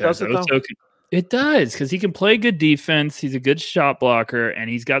sense because it does, because he can play good defense. He's a good shot blocker, and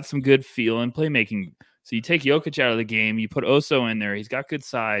he's got some good feel and playmaking. So you take Jokic out of the game, you put Oso in there. He's got good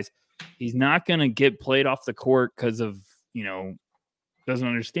size. He's not going to get played off the court because of, doesn't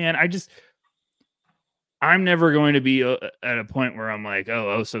understand. I'm never going to be at a point where I'm like,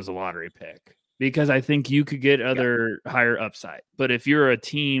 oh, Oso's a lottery pick, because I think you could get other higher upside. But if you're a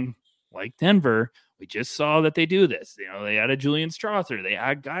team like Denver, we just saw that they do this. They added Julian Strother. They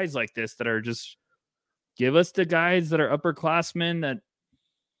add guys like this that are just give us the guys that are upperclassmen that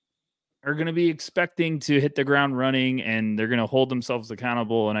are going to be expecting to hit the ground running, and they're going to hold themselves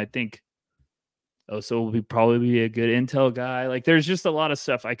accountable. And I think Oso will probably be a good intel guy. There's just a lot of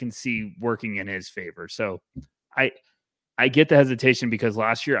stuff I can see working in his favor. So I get the hesitation because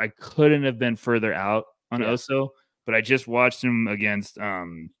last year I couldn't have been further out on Oso, but I just watched him against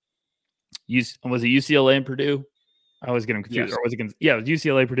was it UCLA and Purdue? I was getting confused. Yes. Or was it against? Yeah, it was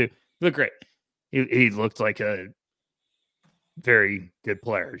UCLA Purdue. He looked great. He looked like a very good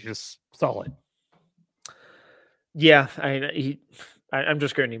player, just solid. Yeah, I'm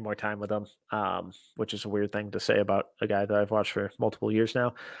just going to need more time with him, which is a weird thing to say about a guy that I've watched for multiple years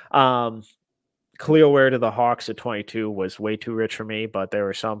now. Khalil Ware to the Hawks at 22 was way too rich for me, but there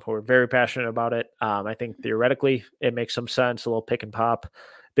were some who were very passionate about it. I think theoretically it makes some sense. A little pick and pop,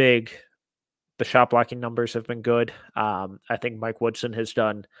 big. The shot blocking numbers have been good. I think Mike Woodson has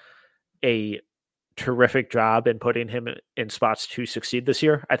done a terrific job in putting him in spots to succeed this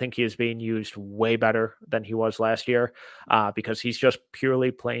year. I think he is being used way better than he was last year because he's just purely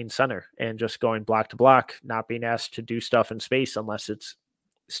playing center and just going block to block, not being asked to do stuff in space unless it's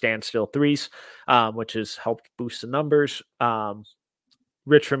standstill threes, which has helped boost the numbers.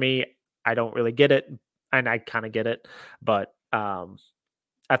 Rich for me, I don't really get it, and I kind of get it, but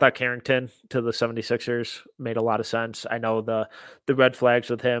I thought Carrington to the 76ers made a lot of sense. I know the red flags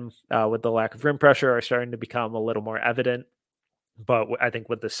with him, with the lack of rim pressure, are starting to become a little more evident. But I think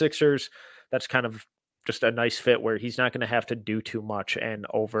with the Sixers, that's kind of just a nice fit where he's not going to have to do too much and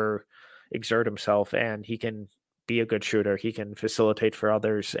over exert himself, and he can be a good shooter. He can facilitate for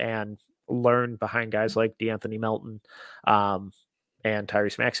others and learn behind guys like DeAnthony Melton and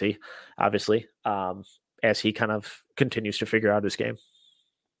Tyrese Maxey, obviously, as he kind of continues to figure out his game.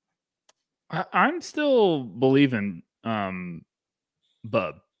 I'm still believing,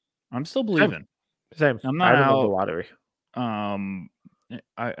 Bub. I'm still believing. Same. I'm not out. The lottery.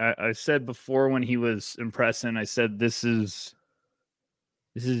 I said before when he was impressing, I said this is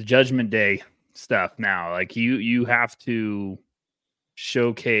Judgment Day stuff now. Like you have to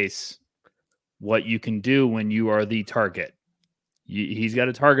showcase what you can do when you are the target. He's got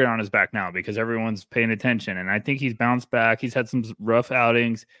a target on his back now because everyone's paying attention, and I think he's bounced back. He's had some rough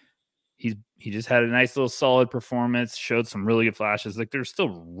outings. He just had a nice little solid performance, showed some really good flashes. Like there's still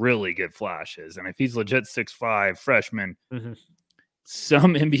really good flashes. And if he's legit 6'5" freshman,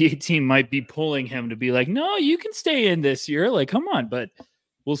 some NBA team might be pulling him to be like, no, you can stay in this year. Like, come on. But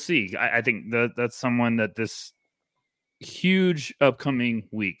we'll see. I think that's someone that this huge upcoming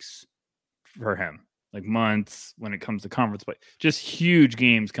weeks for him, like months when it comes to conference play, just huge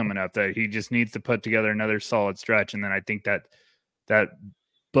games coming up that he just needs to put together another solid stretch. And then I think that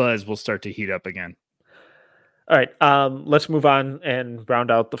buzz will start to heat up again. All right, let's move on and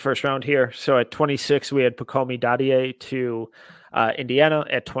round out the first round here. So at 26, we had Pacomi Dadier to Indiana.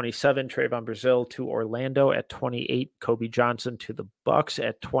 At 27, Trayvon Brazil to Orlando. At 28, Kobe Johnson to the Bucks.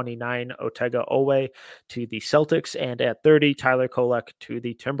 At 29, Otega Owe to the Celtics. And at 30, Tyler Kolek to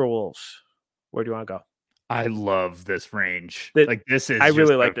the Timberwolves. Where do you want to go? I love this range. I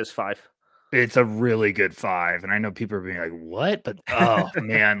really like this 5. It's a really good 5. And I know people are being like, what? But, oh,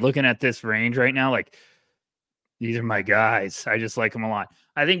 man, looking at this range right now, like, these are my guys. I just like them a lot.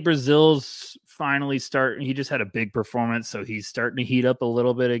 I think Brazil's finally starting. He just had a big performance, so he's starting to heat up a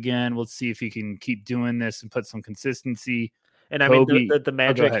little bit again. We'll see if he can keep doing this and put some consistency. And, I mean, the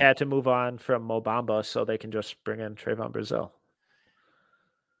Magic had to move on from Mo Bamba, so they can just bring in Trayvon Brazil.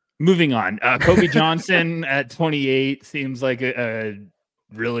 Moving on. Kobe Johnson at 28 seems like a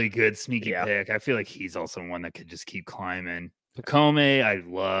really good sneaky pick. I feel like he's also one that could just keep climbing. Pacome, I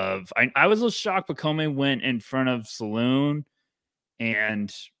love. I was a little shocked Pacome went in front of Saloon,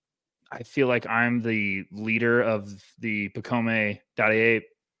 and I feel like I'm the leader of the Pacome Dadier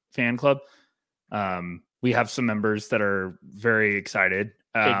fan club. We have some members that are very excited.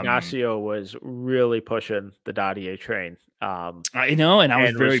 Ignacio was really pushing the Dadier train. I know, and I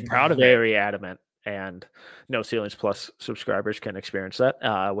was very proud of it. Very adamant. And No Ceilings Plus subscribers can experience that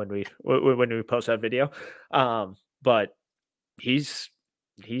when we post that video. But he's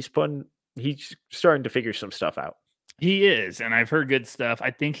starting to figure some stuff out. He is, and I've heard good stuff.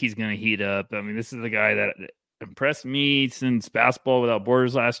 I think he's going to heat up. I mean, this is the guy that impressed me since Basketball Without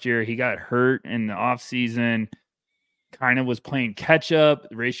Borders last year. He got hurt in the offseason, kind of was playing catch up.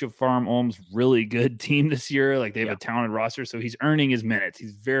 The Ratio Farm Ulm's really good team this year. Like they have a talented roster, so he's earning his minutes.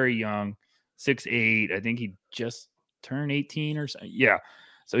 He's very young. 6'8". I think he just turned 18 or so. Yeah.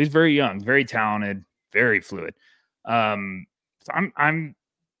 So he's very young, very talented, very fluid. So I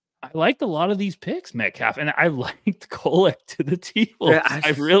liked a lot of these picks, Metcalf, and I liked Kolek to the T-Wolves. Yeah,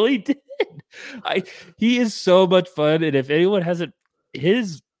 I really did. He is so much fun, and if anyone hasn't,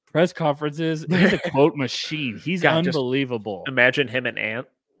 his press conferences, he's a quote machine. He's unbelievable. Imagine him and Ant.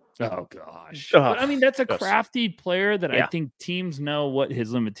 Oh, gosh. But, I mean, that's a crafty player that I think teams know what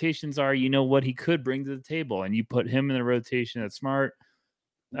his limitations are. You know what he could bring to the table, and you put him in the rotation. That's smart.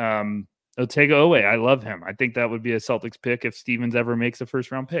 Otega Owe, I love him. I think that would be a Celtics pick if Stevens ever makes a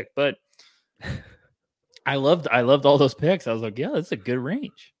first-round pick. But I loved all those picks. I was like, yeah, that's a good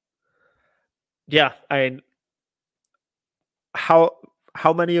range. Yeah,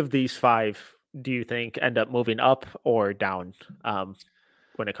 how many of these 5 do you think end up moving up or down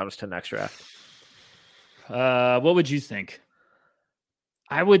when it comes to next draft? What would you think?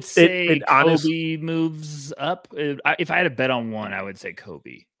 I would say Kobe moves up. If I had a bet on one, I would say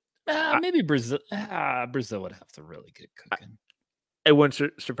Kobe. Maybe Brazil. Brazil would have to really get cooking. It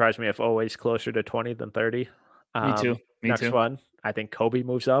wouldn't surprise me if always closer to 20 than 30. Me too. Next one, I think Kobe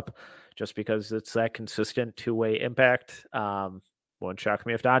moves up just because it's that consistent two-way impact. Won't shock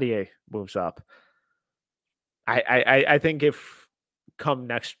me if Dadier moves up. I think if come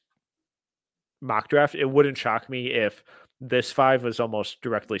next mock draft, it wouldn't shock me if this 5 was almost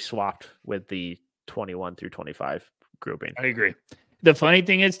directly swapped with the 21 through 25 grouping. I agree. The funny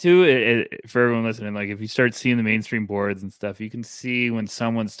thing is too, for everyone listening, like if you start seeing the mainstream boards and stuff, you can see when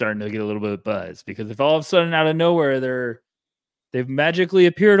someone's starting to get a little bit of buzz, because if all of a sudden out of nowhere they've magically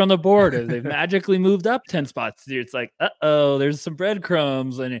appeared on the board, or they've magically moved up 10 spots, it's like, there's some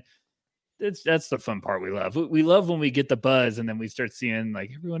breadcrumbs, and that's the fun part we love. We love when we get the buzz and then we start seeing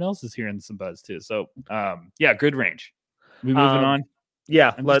like everyone else is hearing some buzz too. So good range. We moving on.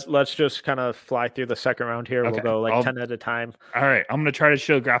 Yeah, let's just kind of fly through the second round here. Okay. We'll go 10 at a time. All right, I'm gonna try to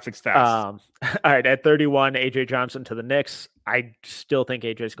show graphics fast. All right, at 31, AJ Johnson to the Knicks. I still think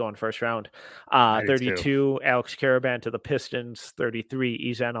AJ's going first round. 32, Alex Caravan to the Pistons. 33,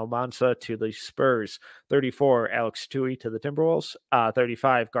 Izan Almansa to the Spurs. 34, Alex Tui to the Timberwolves.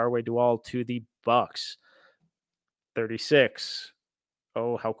 35, Garway Dual to the Bucks. 36.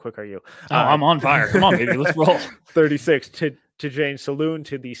 Oh, how quick are you? I'm on fire. Come on, baby, let's roll. 36 to James Saloon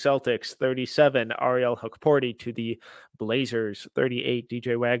to the Celtics. 37, Ariel Hukporti to the Blazers. 38,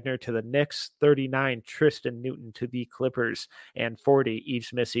 DJ Wagner to the Knicks. 39, Tristan Newton to the Clippers. And 40,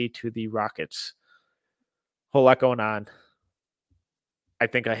 Yves Missy to the Rockets. Whole lot going on. I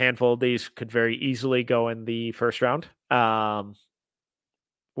think a handful of these could very easily go in the first round. Where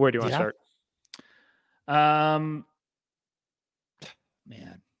do you want to start?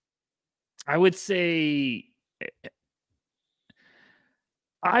 Man, I would say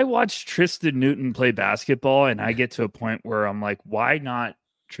I watch Tristan Newton play basketball, and I get to a point where I'm like, why not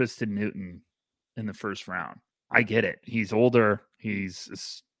Tristan Newton in the first round? I get it. He's older. I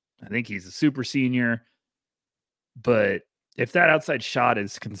think he's a super senior. But if that outside shot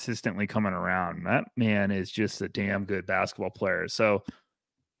is consistently coming around, that man is just a damn good basketball player. So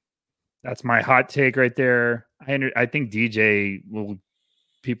that's my hot take right there. I think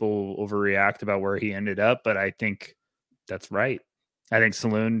people overreact about where he ended up, but I think that's right. I think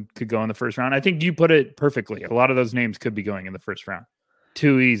Saloon could go in the first round. I think you put it perfectly. A lot of those names could be going in the first round.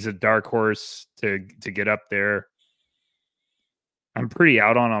 Tui's a dark horse to get up there. I'm pretty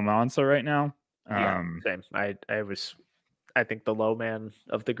out on Almansa right now. Yeah, same. I think the low man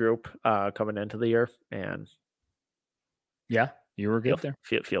of the group coming into the year, and yeah, you were good there.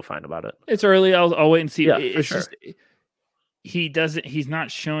 Feel fine about it. It's early. I'll wait and see. Yeah, it's for sure. Just he's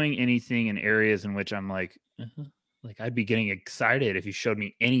not showing anything in areas in which I'm like I'd be getting excited if he showed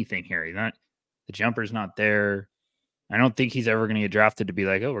me anything here. The jumper's not there. I don't think he's ever going to get drafted to be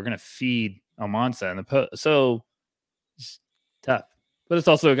like, oh, we're going to feed Almansa in the post. So it's tough. But it's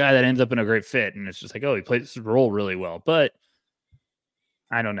also a guy that ends up in a great fit, and it's just like, oh, he plays this role really well. But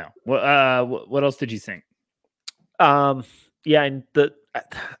I don't know. What else did you think? Yeah, and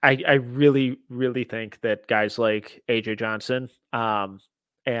I really, really think that guys like AJ Johnson,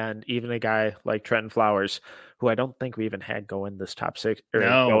 and even a guy like Trenton Flowers, who I don't think we even had go in this top six or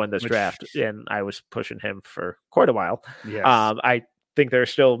go in this draft, and I was pushing him for quite a while. Yes. I think there are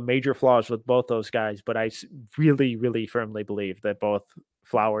still major flaws with both those guys, but I really, really firmly believe that both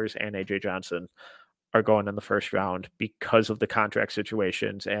Flowers and AJ Johnson are going in the first round because of the contract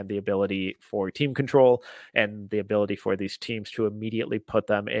situations and the ability for team control and the ability for these teams to immediately put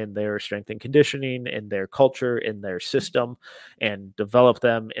them in their strength and conditioning, in their culture, in their system, and develop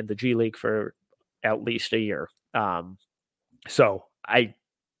them in the G League for at least a year. So I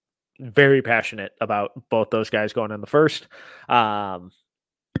very passionate about both those guys going in the first.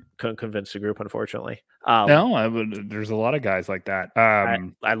 Couldn't convince the group, unfortunately. No, there's a lot of guys like that.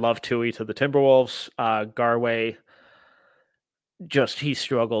 I love Tui to the Timberwolves. Garway, he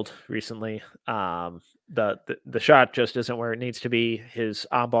struggled recently. The shot just isn't where it needs to be. His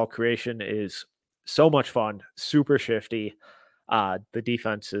on-ball creation is so much fun, super shifty. The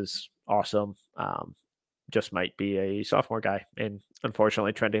defense is awesome. Just might be a sophomore guy, and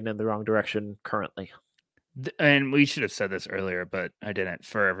unfortunately trending in the wrong direction currently. And we should have said this earlier, but I didn't.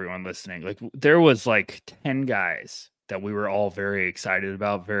 For everyone listening, like there was like 10 guys that we were all very excited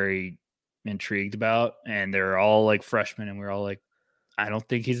about, very intrigued about, and they're all like freshmen, and we're all like, I don't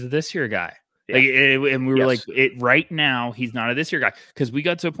think he's a this year guy. Yeah. And we were like, right now he's not a this year guy, because we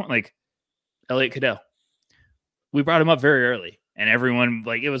got to a point like Elliot Cadeau. We brought him up very early, and everyone,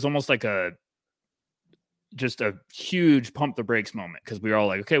 like, it was almost like just a huge pump the brakes moment, because we were all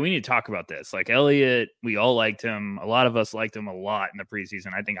like, okay, we need to talk about this. Like, Elliot, we all liked him. A lot of us liked him a lot in the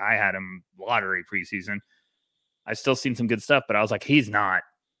preseason. I think I had him lottery preseason. I've still seen some good stuff, but I was like,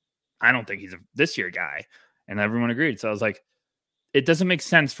 I don't think he's a this year guy. And everyone agreed. So I was like, it doesn't make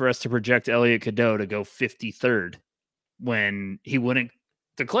sense for us to project Elliot Cadeau to go 53rd when he wouldn't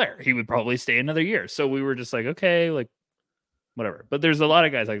declare. He would probably stay another year. So we were just like, okay, like, whatever. But there's a lot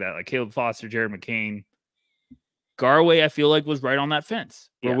of guys like that, like Caleb Foster, Jared McCain. Garway, I feel like, was right on that fence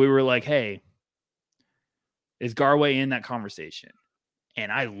where we were like, hey, is Garway in that conversation?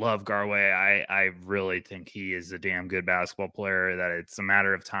 And I love Garway. I really think he is a damn good basketball player, that it's a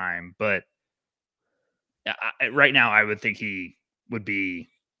matter of time. But right now, I would think he would be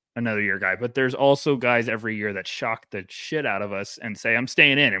another year guy. But there's also guys every year that shock the shit out of us and say, I'm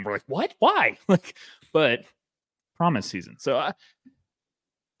staying in. And we're like, what? Why? But promise season. So I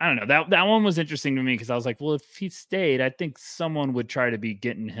don't know. That one was interesting to me, because I was like, well, if he stayed, I think someone would try to be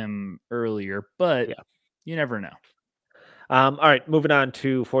getting him earlier. But you never know. All right, moving on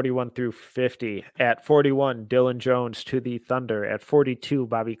to 41 through 50. At 41, Dylan Jones to the Thunder. At 42,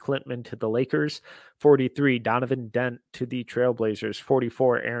 Bobby Klintman to the Lakers. 43, Donovan Dent to the Trailblazers.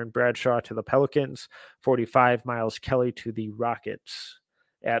 44, Aaron Bradshaw to the Pelicans. 45, Miles Kelly to the Rockets.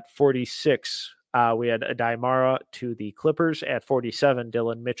 At 46, we had Adai Mara to the Clippers. At 47,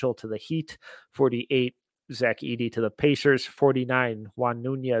 Dylan Mitchell to the Heat. 48, Zach Edey to the Pacers. 49, Juan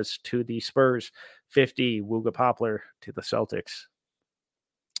Nunez to the Spurs. 50, Wooga Poplar to the Celtics.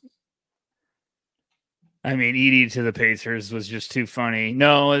 I mean, Edey to the Pacers was just too funny.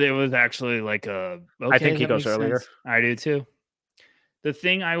 No, it was actually like okay, I think he goes earlier. Sense. I do too. The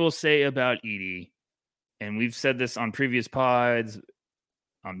thing I will say about Edey, and we've said this on previous pods,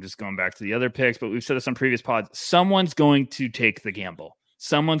 I'm just going back to the other picks, but we've said this on previous pods. Someone's going to take the gamble.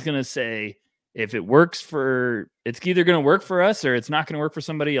 Someone's going to say, if it works it's either going to work for us or it's not going to work for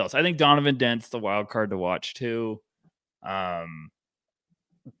somebody else. I think Donovan Dent's the wild card to watch too. 6'2"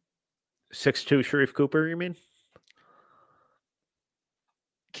 Sharif Cooper, you mean?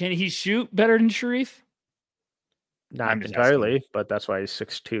 Can he shoot better than Sharif? Not entirely, but that's why he's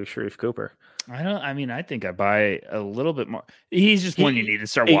 6'2" Sharif Cooper. I think I buy a little bit more. He's just one you need to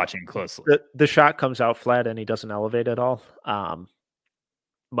start watching closely. The shot comes out flat and he doesn't elevate at all.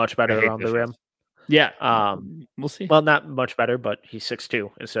 Much better around the rim. Yeah. We'll see. Well, not much better, but he's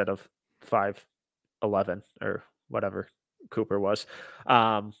 6'2" instead of 5'11" or whatever Cooper was.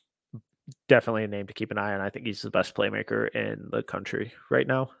 Definitely a name to keep an eye on. I think he's the best playmaker in the country right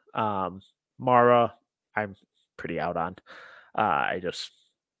now. Mara, I'm pretty out on. I just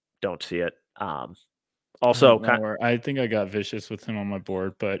don't see it. Also, I think I got vicious with him on my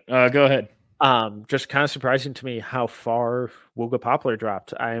board, but go ahead. Just kind of surprising to me how far Wooga Poplar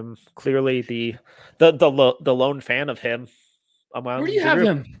dropped. I'm clearly the lone fan of him. Where do you have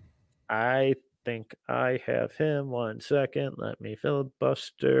him? I think I have him. 1 second. Let me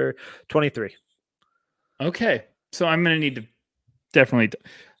filibuster. 23. Okay. So I'm going to need to definitely.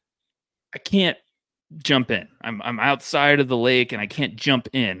 I can't jump in. I'm outside of the lake and I can't jump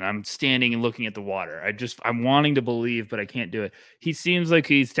in. I'm standing and looking at the water. I'm wanting to believe, but I can't do it. He seems like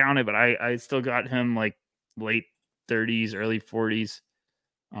he's talented, but I still got him like late 30s, early 40s.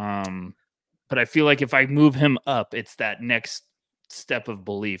 But I feel like if I move him up, it's that next step of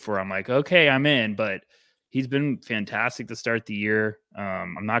belief where I'm like, okay, I'm in, but he's been fantastic to start the year.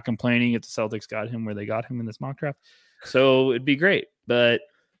 I'm not complaining if the Celtics got him where they got him in this mock draft. So it'd be great, but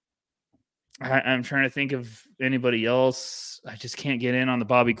I'm trying to think of anybody else. I just can't get in on the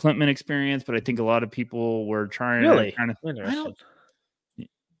Bobby Klintman experience, but I think a lot of people were trying to kind of.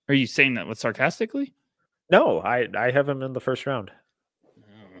 Are you saying that sarcastically? No, I have him in the first round.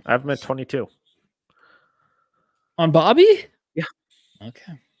 I have him at 22. On Bobby? Yeah.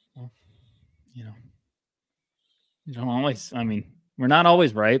 Okay. Well, you don't always. I mean, we're not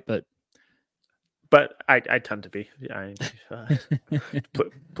always right, but I tend to be.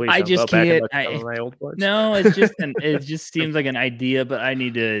 Please, I just can't. My old boards. No, it just seems like an idea, but I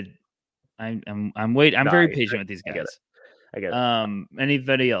need to. I'm waiting. I'm very patient with these guys. I get it.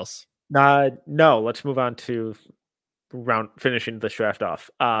 Anybody else? No. Let's move on to finishing this draft off.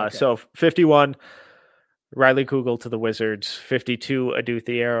 Okay. So 51, Riley Kugel to the Wizards. 52, Adu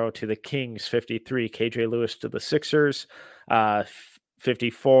Thiero to the Kings. 53, KJ Lewis to the Sixers.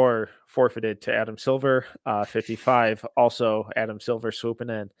 54 forfeited to Adam Silver. 55 also Adam Silver swooping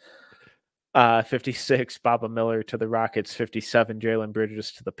in. 56, Baba Miller to the Rockets. 57, Jalen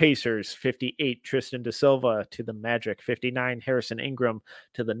Bridges to the Pacers. 58, Tristan Da Silva to the Magic. 59, Harrison Ingram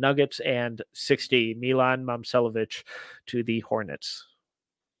to the Nuggets. And 60, Milan Momcelovic to the Hornets.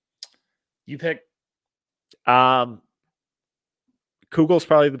 You pick. Kugel's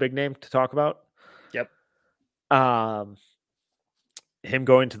probably the big name to talk about. Yep. Him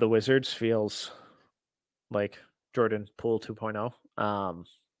going to the Wizards feels like Jordan Poole 2.0.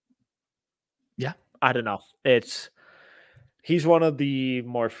 Yeah. I don't know. He's one of the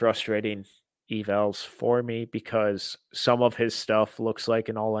more frustrating evals for me because some of his stuff looks like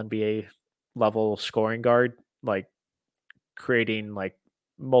an all NBA level scoring guard, like creating like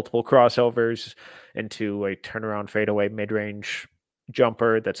multiple crossovers into a turnaround fadeaway mid-range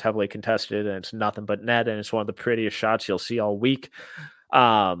jumper that's heavily contested, and it's nothing but net, and it's one of the prettiest shots you'll see all week.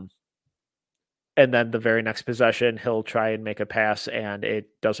 And then the very next possession, he'll try and make a pass, and it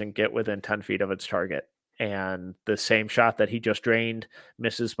doesn't get within 10 feet of its target. And the same shot that he just drained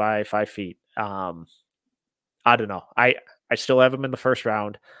misses by 5 feet. I don't know. I still have him in the first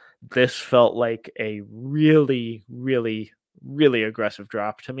round. This felt like a really, really, really aggressive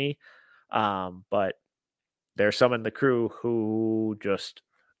drop to me. But there's some in the crew who just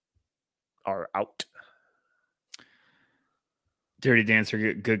are out. Dirty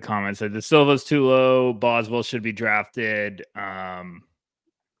Dancer, good comment. Said the Silva's too low. Boswell should be drafted. Yeah,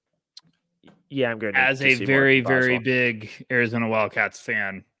 I'm going as a very, very big Arizona Wildcats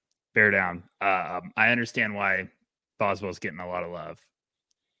fan. Bear down. I understand why Boswell's getting a lot of love.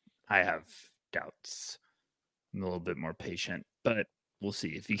 I have doubts. I'm a little bit more patient, but we'll see.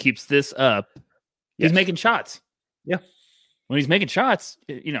 If he keeps this up, he's making shots. Yeah. When he's making shots,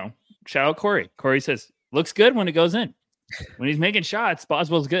 shout out Corey. Corey says, looks good when it goes in. When he's making shots,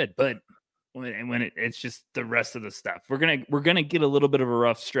 Boswell's good, but when it's just the rest of the stuff, we're gonna get a little bit of a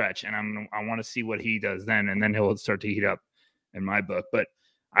rough stretch, and I want to see what he does then, and then he'll start to heat up in my book. But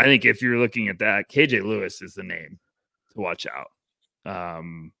I think if you're looking at that, KJ Lewis is the name to watch out.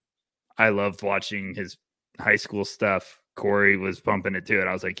 I loved watching his high school stuff. Corey was pumping it too, and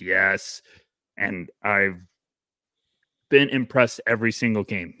I was like, yes. And I've been impressed every single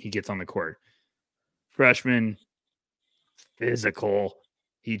game he gets on the court. Freshman, physical.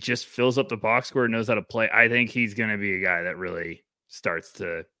 He just fills up the box score, knows how to play. I think he's going to be a guy that really starts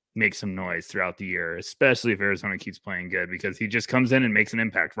to make some noise throughout the year, especially if Arizona keeps playing good, because he just comes in and makes an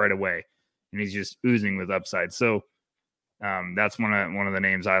impact right away, and he's just oozing with upside. So that's one of the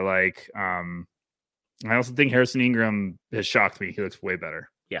names I like. I also think Harrison Ingram has shocked me. He looks way better.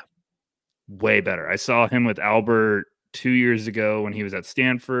 Yeah, way better. I saw him with Albert 2 years ago when he was at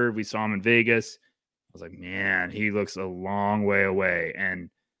Stanford. We saw him in Vegas. I was like, man, he looks a long way away. And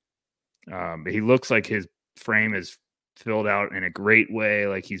he looks like his frame is filled out in a great way.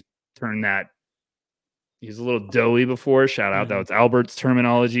 Like he's turned that. He's a little doughy before. Shout out. That was Albert's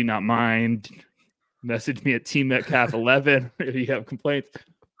terminology, not mine. Message me at Team Metcalf 11 if you have complaints.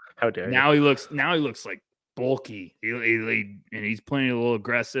 How dare you? Now he looks like bulky. And he's playing a little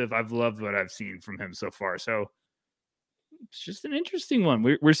aggressive. I've loved what I've seen from him so far. So it's just an interesting one.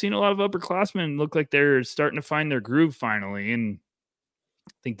 We're seeing a lot of upperclassmen look like they're starting to find their groove finally, and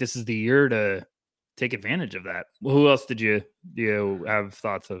I think this is the year to take advantage of that. Well, who else did you have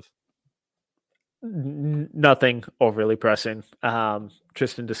thoughts of? Nothing overly pressing.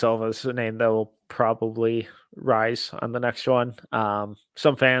 Tristan Da Silva is a name that will probably rise on the next one.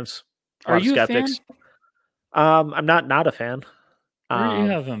 Some fans, are you skeptics. A fan? I'm not a fan. Where do you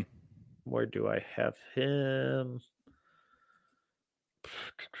have him? Where do I have him?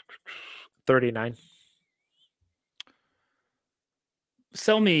 39.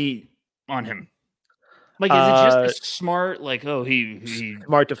 Sell me on him. Like, is it just a smart, like, oh, he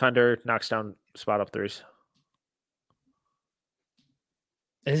smart defender, knocks down spot up threes.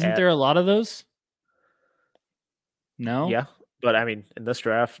 Isn't there a lot of those? No? Yeah, but I mean, in this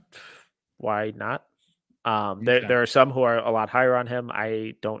draft, why not? There are some who are a lot higher on him.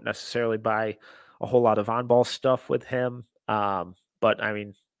 I don't necessarily buy a whole lot of on-ball stuff with him. But I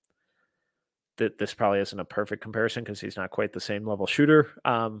mean, this probably isn't a perfect comparison because he's not quite the same level shooter.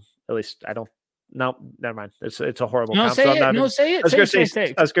 At least I don't. No, never mind. It's a horrible. No, say it. Say it.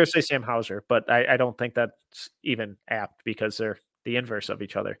 I was going to say Sam Hauser, but I don't think that's even apt because they're the inverse of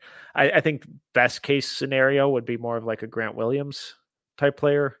each other. I think best case scenario would be more of like a Grant Williams type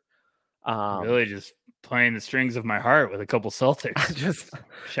player. Really just playing the strings of my heart with a couple Celtics.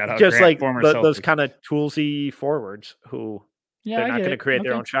 Shout out just Grant, like former those kind of toolsy forwards who they're not going to create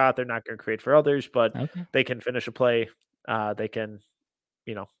their own shot. They're not going to create for others, but they can finish a play. They can,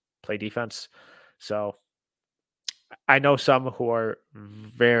 play defense. So I know some who are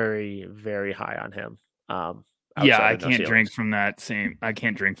very, very high on him. Yeah, I Of no can't drink ceilings. from that same. I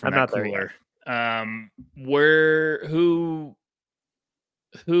can't drink from I'm that not there yet. cooler. Where who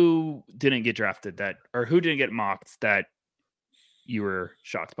didn't get drafted or who didn't get mocked that you were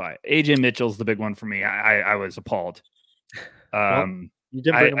shocked by? AJ Mitchell's the big one for me. I was appalled. Well, you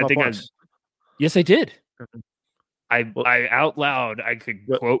didn't bring him I up think once. yes, I did. Mhm. I Well, out loud, I could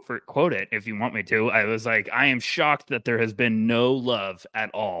What- quote it if you want me to. I was like, I am shocked that there has been no love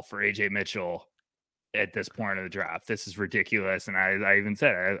at all for AJ Mitchell at this point of the draft. This is ridiculous. And I even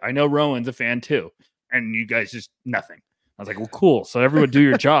said, I know Rowan's a fan too. And you guys just nothing. I was like, well, cool. So everyone do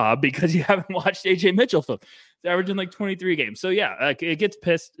your job because you haven't watched AJ Mitchell film. He's averaging like 23 games. So yeah, it gets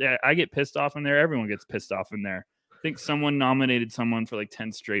pissed. I get pissed off in there. Everyone gets pissed off in there. I think someone nominated someone for like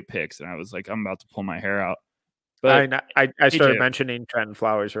 10 straight picks. And I was like, I'm about to pull my hair out. But I started AJ, mentioning Trenton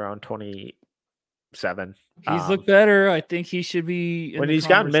Flowers around 27. he's looked better. I think he should be in When the he's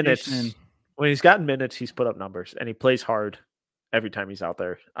gotten conversation. minutes. When he's gotten minutes, he's put up numbers, and he plays hard every time he's out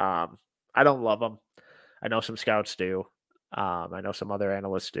there. I don't love him. I know some scouts do. I know some other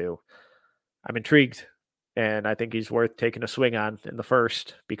analysts do. I'm intrigued, and I think he's worth taking a swing on in the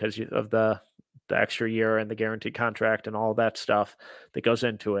first because of the extra year and the guaranteed contract and all that stuff that goes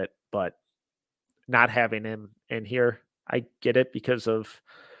into it. But not having him in here, I get it because of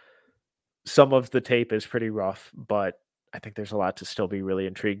some of the tape is pretty rough, but I think there's a lot to still be really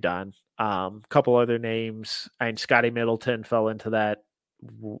intrigued on. Couple other names. Scotty Middleton fell into that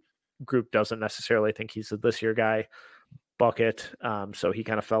group. Doesn't necessarily think he's a this year guy. Bucket, so he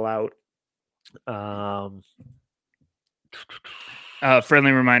kind of fell out.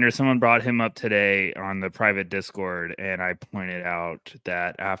 Friendly reminder, someone brought him up today on the private Discord, and I pointed out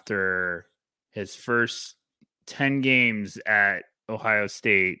that after his first 10 games at Ohio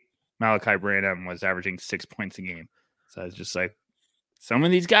State, Malachi Branham was averaging 6 points a game. So I was just like, some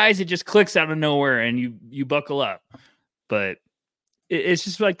of these guys, it just clicks out of nowhere and you buckle up. But it's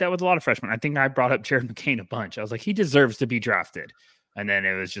just like that with a lot of freshmen. I think I brought up Jared McCain a bunch. I was like, he deserves to be drafted. And then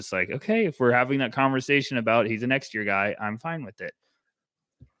it was just like, okay, if we're having that conversation about he's a next year guy, I'm fine with it.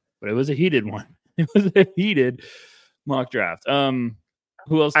 But it was a heated one. It was a heated mock draft.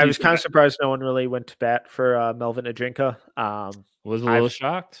 Who else? I was kind of surprised no one really went to bat for Melvin Ajinka. Was a little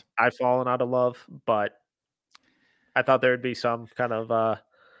shocked. I've fallen out of love, but I thought there would be some kind of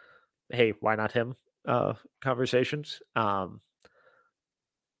hey, why not him conversations. The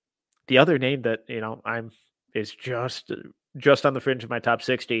other name that is just on the fringe of my top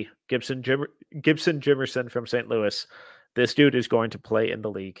 60, Gibson Jimerson from St. Louis. This dude is going to play in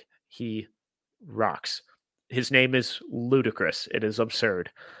the league. He rocks. His name is ludicrous. It is absurd,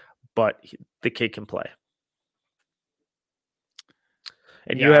 but the kid can play.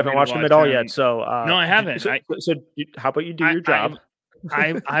 And you haven't watched him at all yet, so no, I haven't. So how about you do your job?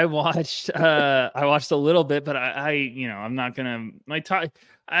 I watched a little bit, but I'm not gonna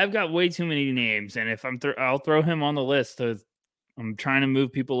I've got way too many names, and if I'll throw him on the list. I'm trying to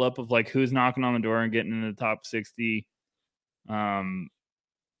move people up of like who's knocking on the door and getting in the top 60. I'm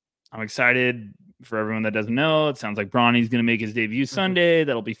excited for everyone that doesn't know. It sounds like Bronny's going to make his debut Sunday.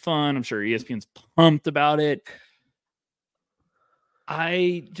 That'll be fun. I'm sure ESPN's pumped about it.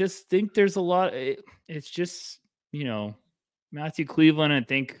 I just think there's a lot. It's just, Matthew Cleveland. I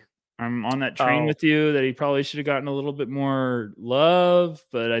think I'm on that train with you that he probably should have gotten a little bit more love,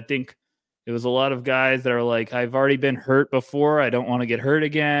 but I think it was a lot of guys that are like, I've already been hurt before. I don't want to get hurt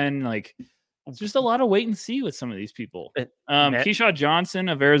again. Like, it's just a lot of wait and see with some of these people. Keyshawn Johnson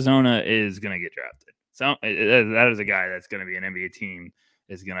of Arizona is going to get drafted. So that is a guy that's going to be an NBA team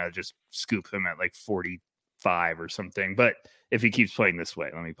is going to just scoop him at like 45 or something. But if he keeps playing this way,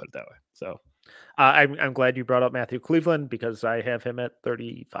 let me put it that way. So I'm glad you brought up Matthew Cleveland because I have him at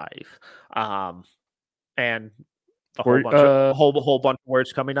 35. And a whole bunch of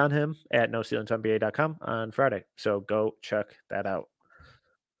words coming on him at NoCeilingsNBA.com on Friday. So go check that out.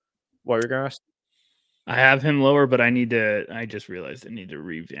 What were you going to ask? I have him lower, but I just realized I need to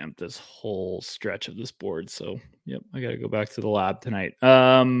revamp this whole stretch of this board. So, yep, I got to go back to the lab tonight.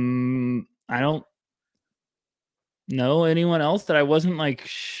 I don't know anyone else that I wasn't like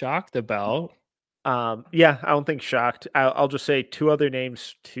shocked about. Yeah, I don't think shocked. I'll just say two other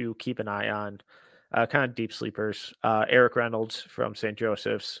names to keep an eye on. Kind of deep sleepers. Eric Reynolds from St.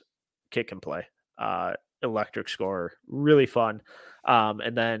 Joseph's, kick and play. Electric scorer, really fun.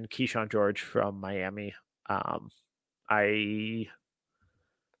 And then Keyshawn George from Miami. The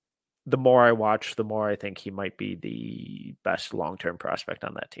more I watch, the more I think he might be the best long-term prospect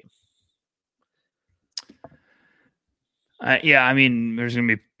on that team. Yeah, I mean, there's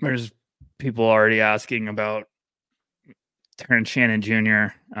people already asking about Terrence Shannon Jr.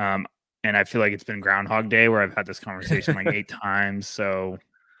 And I feel like it's been Groundhog Day where I've had this conversation like 8 times. So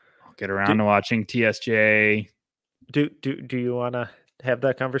I'll get around to watching TSJ. Do you want to have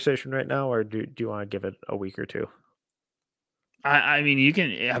that conversation right now, or do you want to give it a week or two? I mean, you can.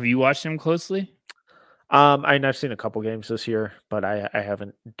 Have you watched him closely? I've seen a couple games this year, but I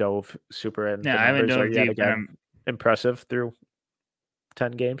haven't dove super in. Yeah, The I haven't numbers are dove yet deep. again impressive through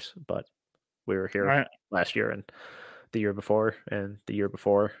 10 games, but we were here last year and the year before and the year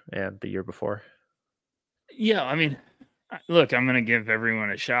before and the year before. Yeah, I mean, look, I'm going to give everyone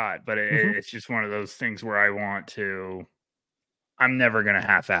a shot, but it's just one of those things where I'm never going to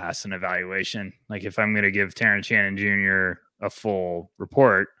half-ass an evaluation. Like if I'm going to give Terrence Shannon Jr. a full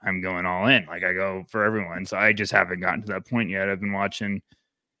report, I'm going all in. Like I go for everyone. So I just haven't gotten to that point yet. I've been watching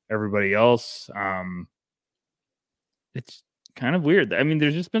everybody else. It's kind of weird. I mean,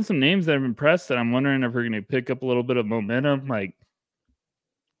 there's just been some names that have impressed that I'm wondering if we're going to pick up a little bit of momentum. Like,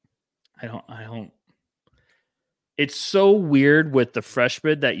 I don't. It's so weird with the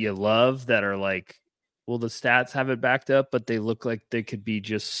freshmen that you love that are like, well, the stats have it backed up, but they look like they could be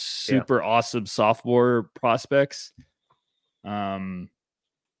just super awesome sophomore prospects. And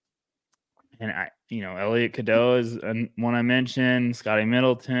Elliot Cadeau is one I mentioned, Scotty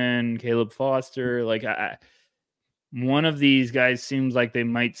Middleton, Caleb Foster. Like one of these guys seems like they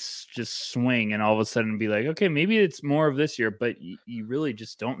might just swing and all of a sudden be like, okay, maybe it's more of this year, but you really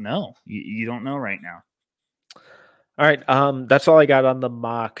just don't know. You don't know right now. All right. That's all I got on the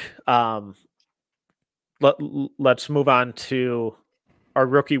mock. Let's move on to our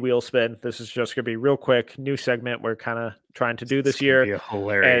rookie wheel spin. This is just going to be real quick. New segment we're kind of trying to do this year.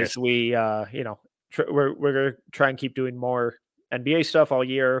 Hilarious. As we, we're going to try and keep doing more NBA stuff all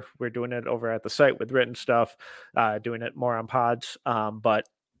year. We're doing it over at the site with written stuff, doing it more on pods. But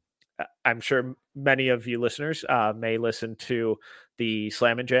I'm sure many of you listeners may listen to the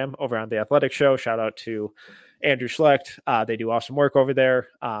Slam and Jam over on the Athletic Show. Shout out to Andrew Schlecht. They do awesome work over there.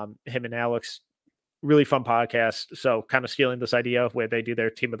 Him and Alex, really fun podcast. So kind of stealing this idea where they do their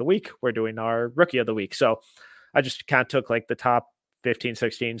team of the week. We're doing our rookie of the week. So I just kind of took like the top 15,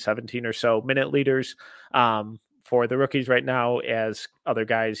 16, 17 or so minute leaders for the rookies right now as other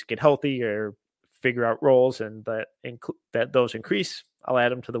guys get healthy or figure out roles and that those increase. I'll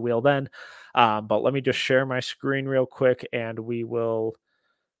add them to the wheel then. But let me just share my screen real quick and we will.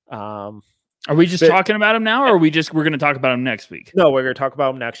 Are we just talking about them now, or we're going to talk about them next week? No, we're going to talk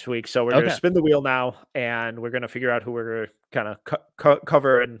about them next week. So we're going to spin the wheel now, and we're going to figure out who we're going to kind of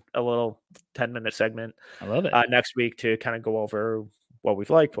cover in a little 10-minute segment. I love it. Next week to kind of go over what we've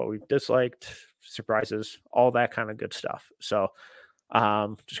liked, what we've disliked, surprises, all that kind of good stuff. So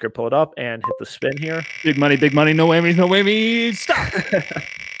just going to pull it up and hit the spin here. Big money, no whammies. Stop.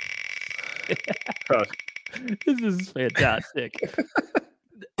 This is fantastic.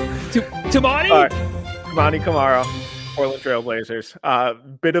 Tamani? All right. Tamani Kamara, Portland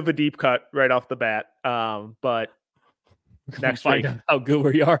Trailblazers. Bit of a deep cut right off the bat, but next week. Find out how good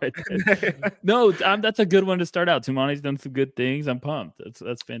we are at this. No, that's a good one to start out. Tamani's done some good things. I'm pumped.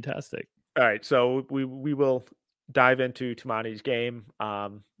 That's fantastic. All right, so we will dive into Tamani's game.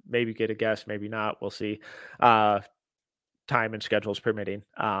 Maybe get a guess, maybe not. We'll see. Time and schedules permitting.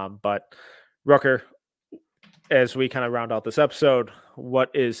 But Rucker, as we kind of round out this episode, what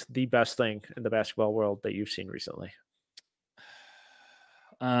is the best thing in the basketball world that you've seen recently?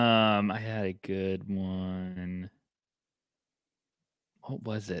 I had a good one. What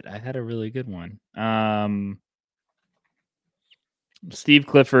was it? I had a really good one. Steve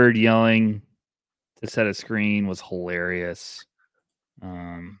Clifford yelling to set a screen was hilarious.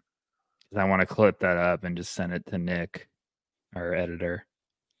 I want to clip that up and just send it to Nick, our editor,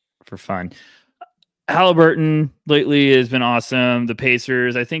 for fun. Halliburton lately has been awesome. The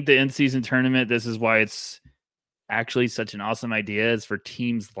Pacers, I think the in-season tournament, this is why it's actually such an awesome idea, is for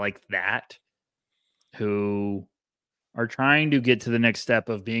teams like that who are trying to get to the next step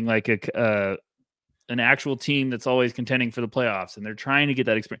of being like an actual team that's always contending for the playoffs, and they're trying to get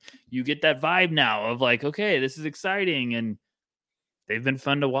that experience. You get that vibe now of like, okay, this is exciting, and they've been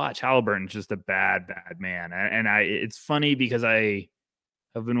fun to watch. Halliburton's just a bad man, and it's funny because I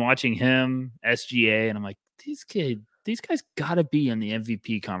have been watching him, SGA, and I'm like, these guys got to be in the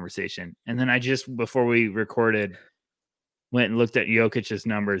MVP conversation. And then I just, before we recorded, went and looked at Jokic's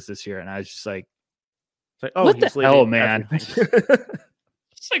numbers this year, and I was just like, oh, what the hell, man? It's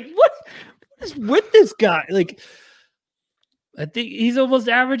like, what is with this guy? Like, I think he's almost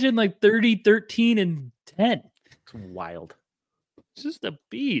averaging like 30, 13, and 10. It's wild. It's just a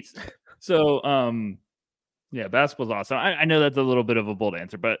beast. So, yeah, basketball's awesome. I know that's a little bit of a bold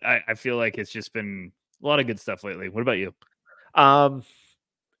answer, but I feel like it's just been a lot of good stuff lately. What about you? Hallie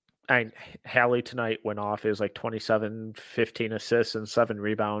tonight went off. It was like 27, 15 assists and 7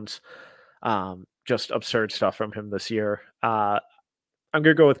 rebounds. Just absurd stuff from him this year. I'm going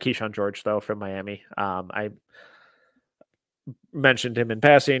to go with Keyshawn George, though, from Miami. I mentioned him in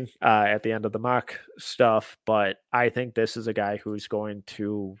passing at the end of the mock stuff, but I think this is a guy who's going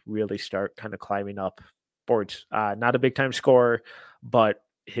to really start kind of climbing up boards. Not a big time scorer, but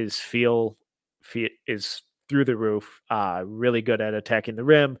his feel is through the roof. Really good at attacking the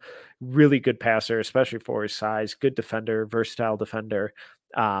rim, really good passer, especially for his size, good defender, versatile defender.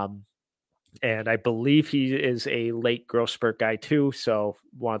 And I believe he is a late growth spurt guy too. So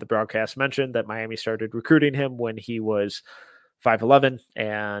one of the broadcasts mentioned that Miami started recruiting him when he was 5'11",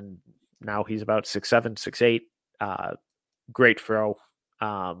 and now he's about 6'7", 6'8". Great throw.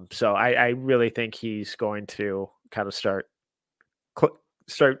 So I really think he's going to kind of start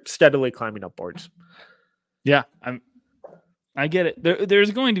steadily climbing up boards. Yeah, I get it.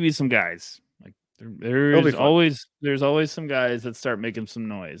 There's going to be some guys. Like there's always some guys that start making some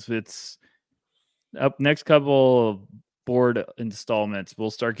noise. It's up next couple of board installments,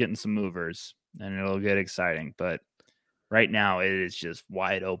 we'll start getting some movers and it'll get exciting. But right now it is just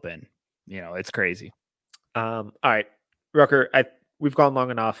wide open. It's crazy. All right, Rucker, we've gone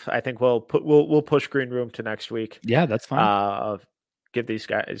long enough. I think we'll push Green Room to next week. Yeah, that's fine. Give these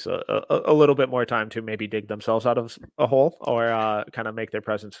guys a little bit more time to maybe dig themselves out of a hole or kind of make their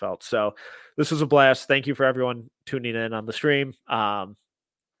presence felt. So this was a blast. Thank you for everyone tuning in on the stream.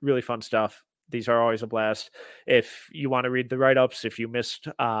 Really fun stuff. These are always a blast. If you want to read the write-ups, if you missed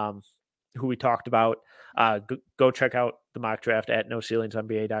who we talked about, go check out the mock draft at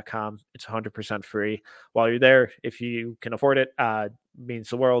noceilingsnba.com. It's 100% free. While you're there, if you can afford it, means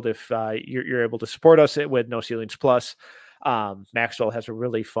the world. If you're able to support us with No Ceilings Plus, Maxwell has a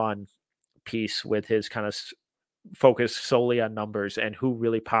really fun piece with his kind of focus solely on numbers and who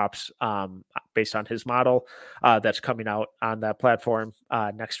really pops based on his model that's coming out on that platform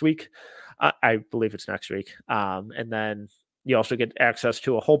next week. I believe it's next week. And then you also get access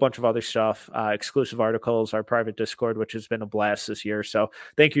to a whole bunch of other stuff, exclusive articles, our private Discord, which has been a blast this year. So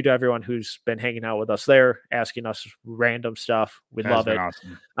thank you to everyone who's been hanging out with us there, asking us random stuff. We love it.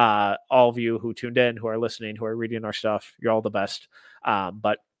 Awesome. All of you who tuned in, who are listening, who are reading our stuff, you're all the best.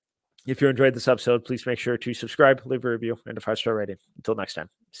 But if you enjoyed this episode, please make sure to subscribe, leave a review, and a 5-star rating. Until next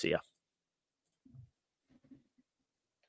time, see ya.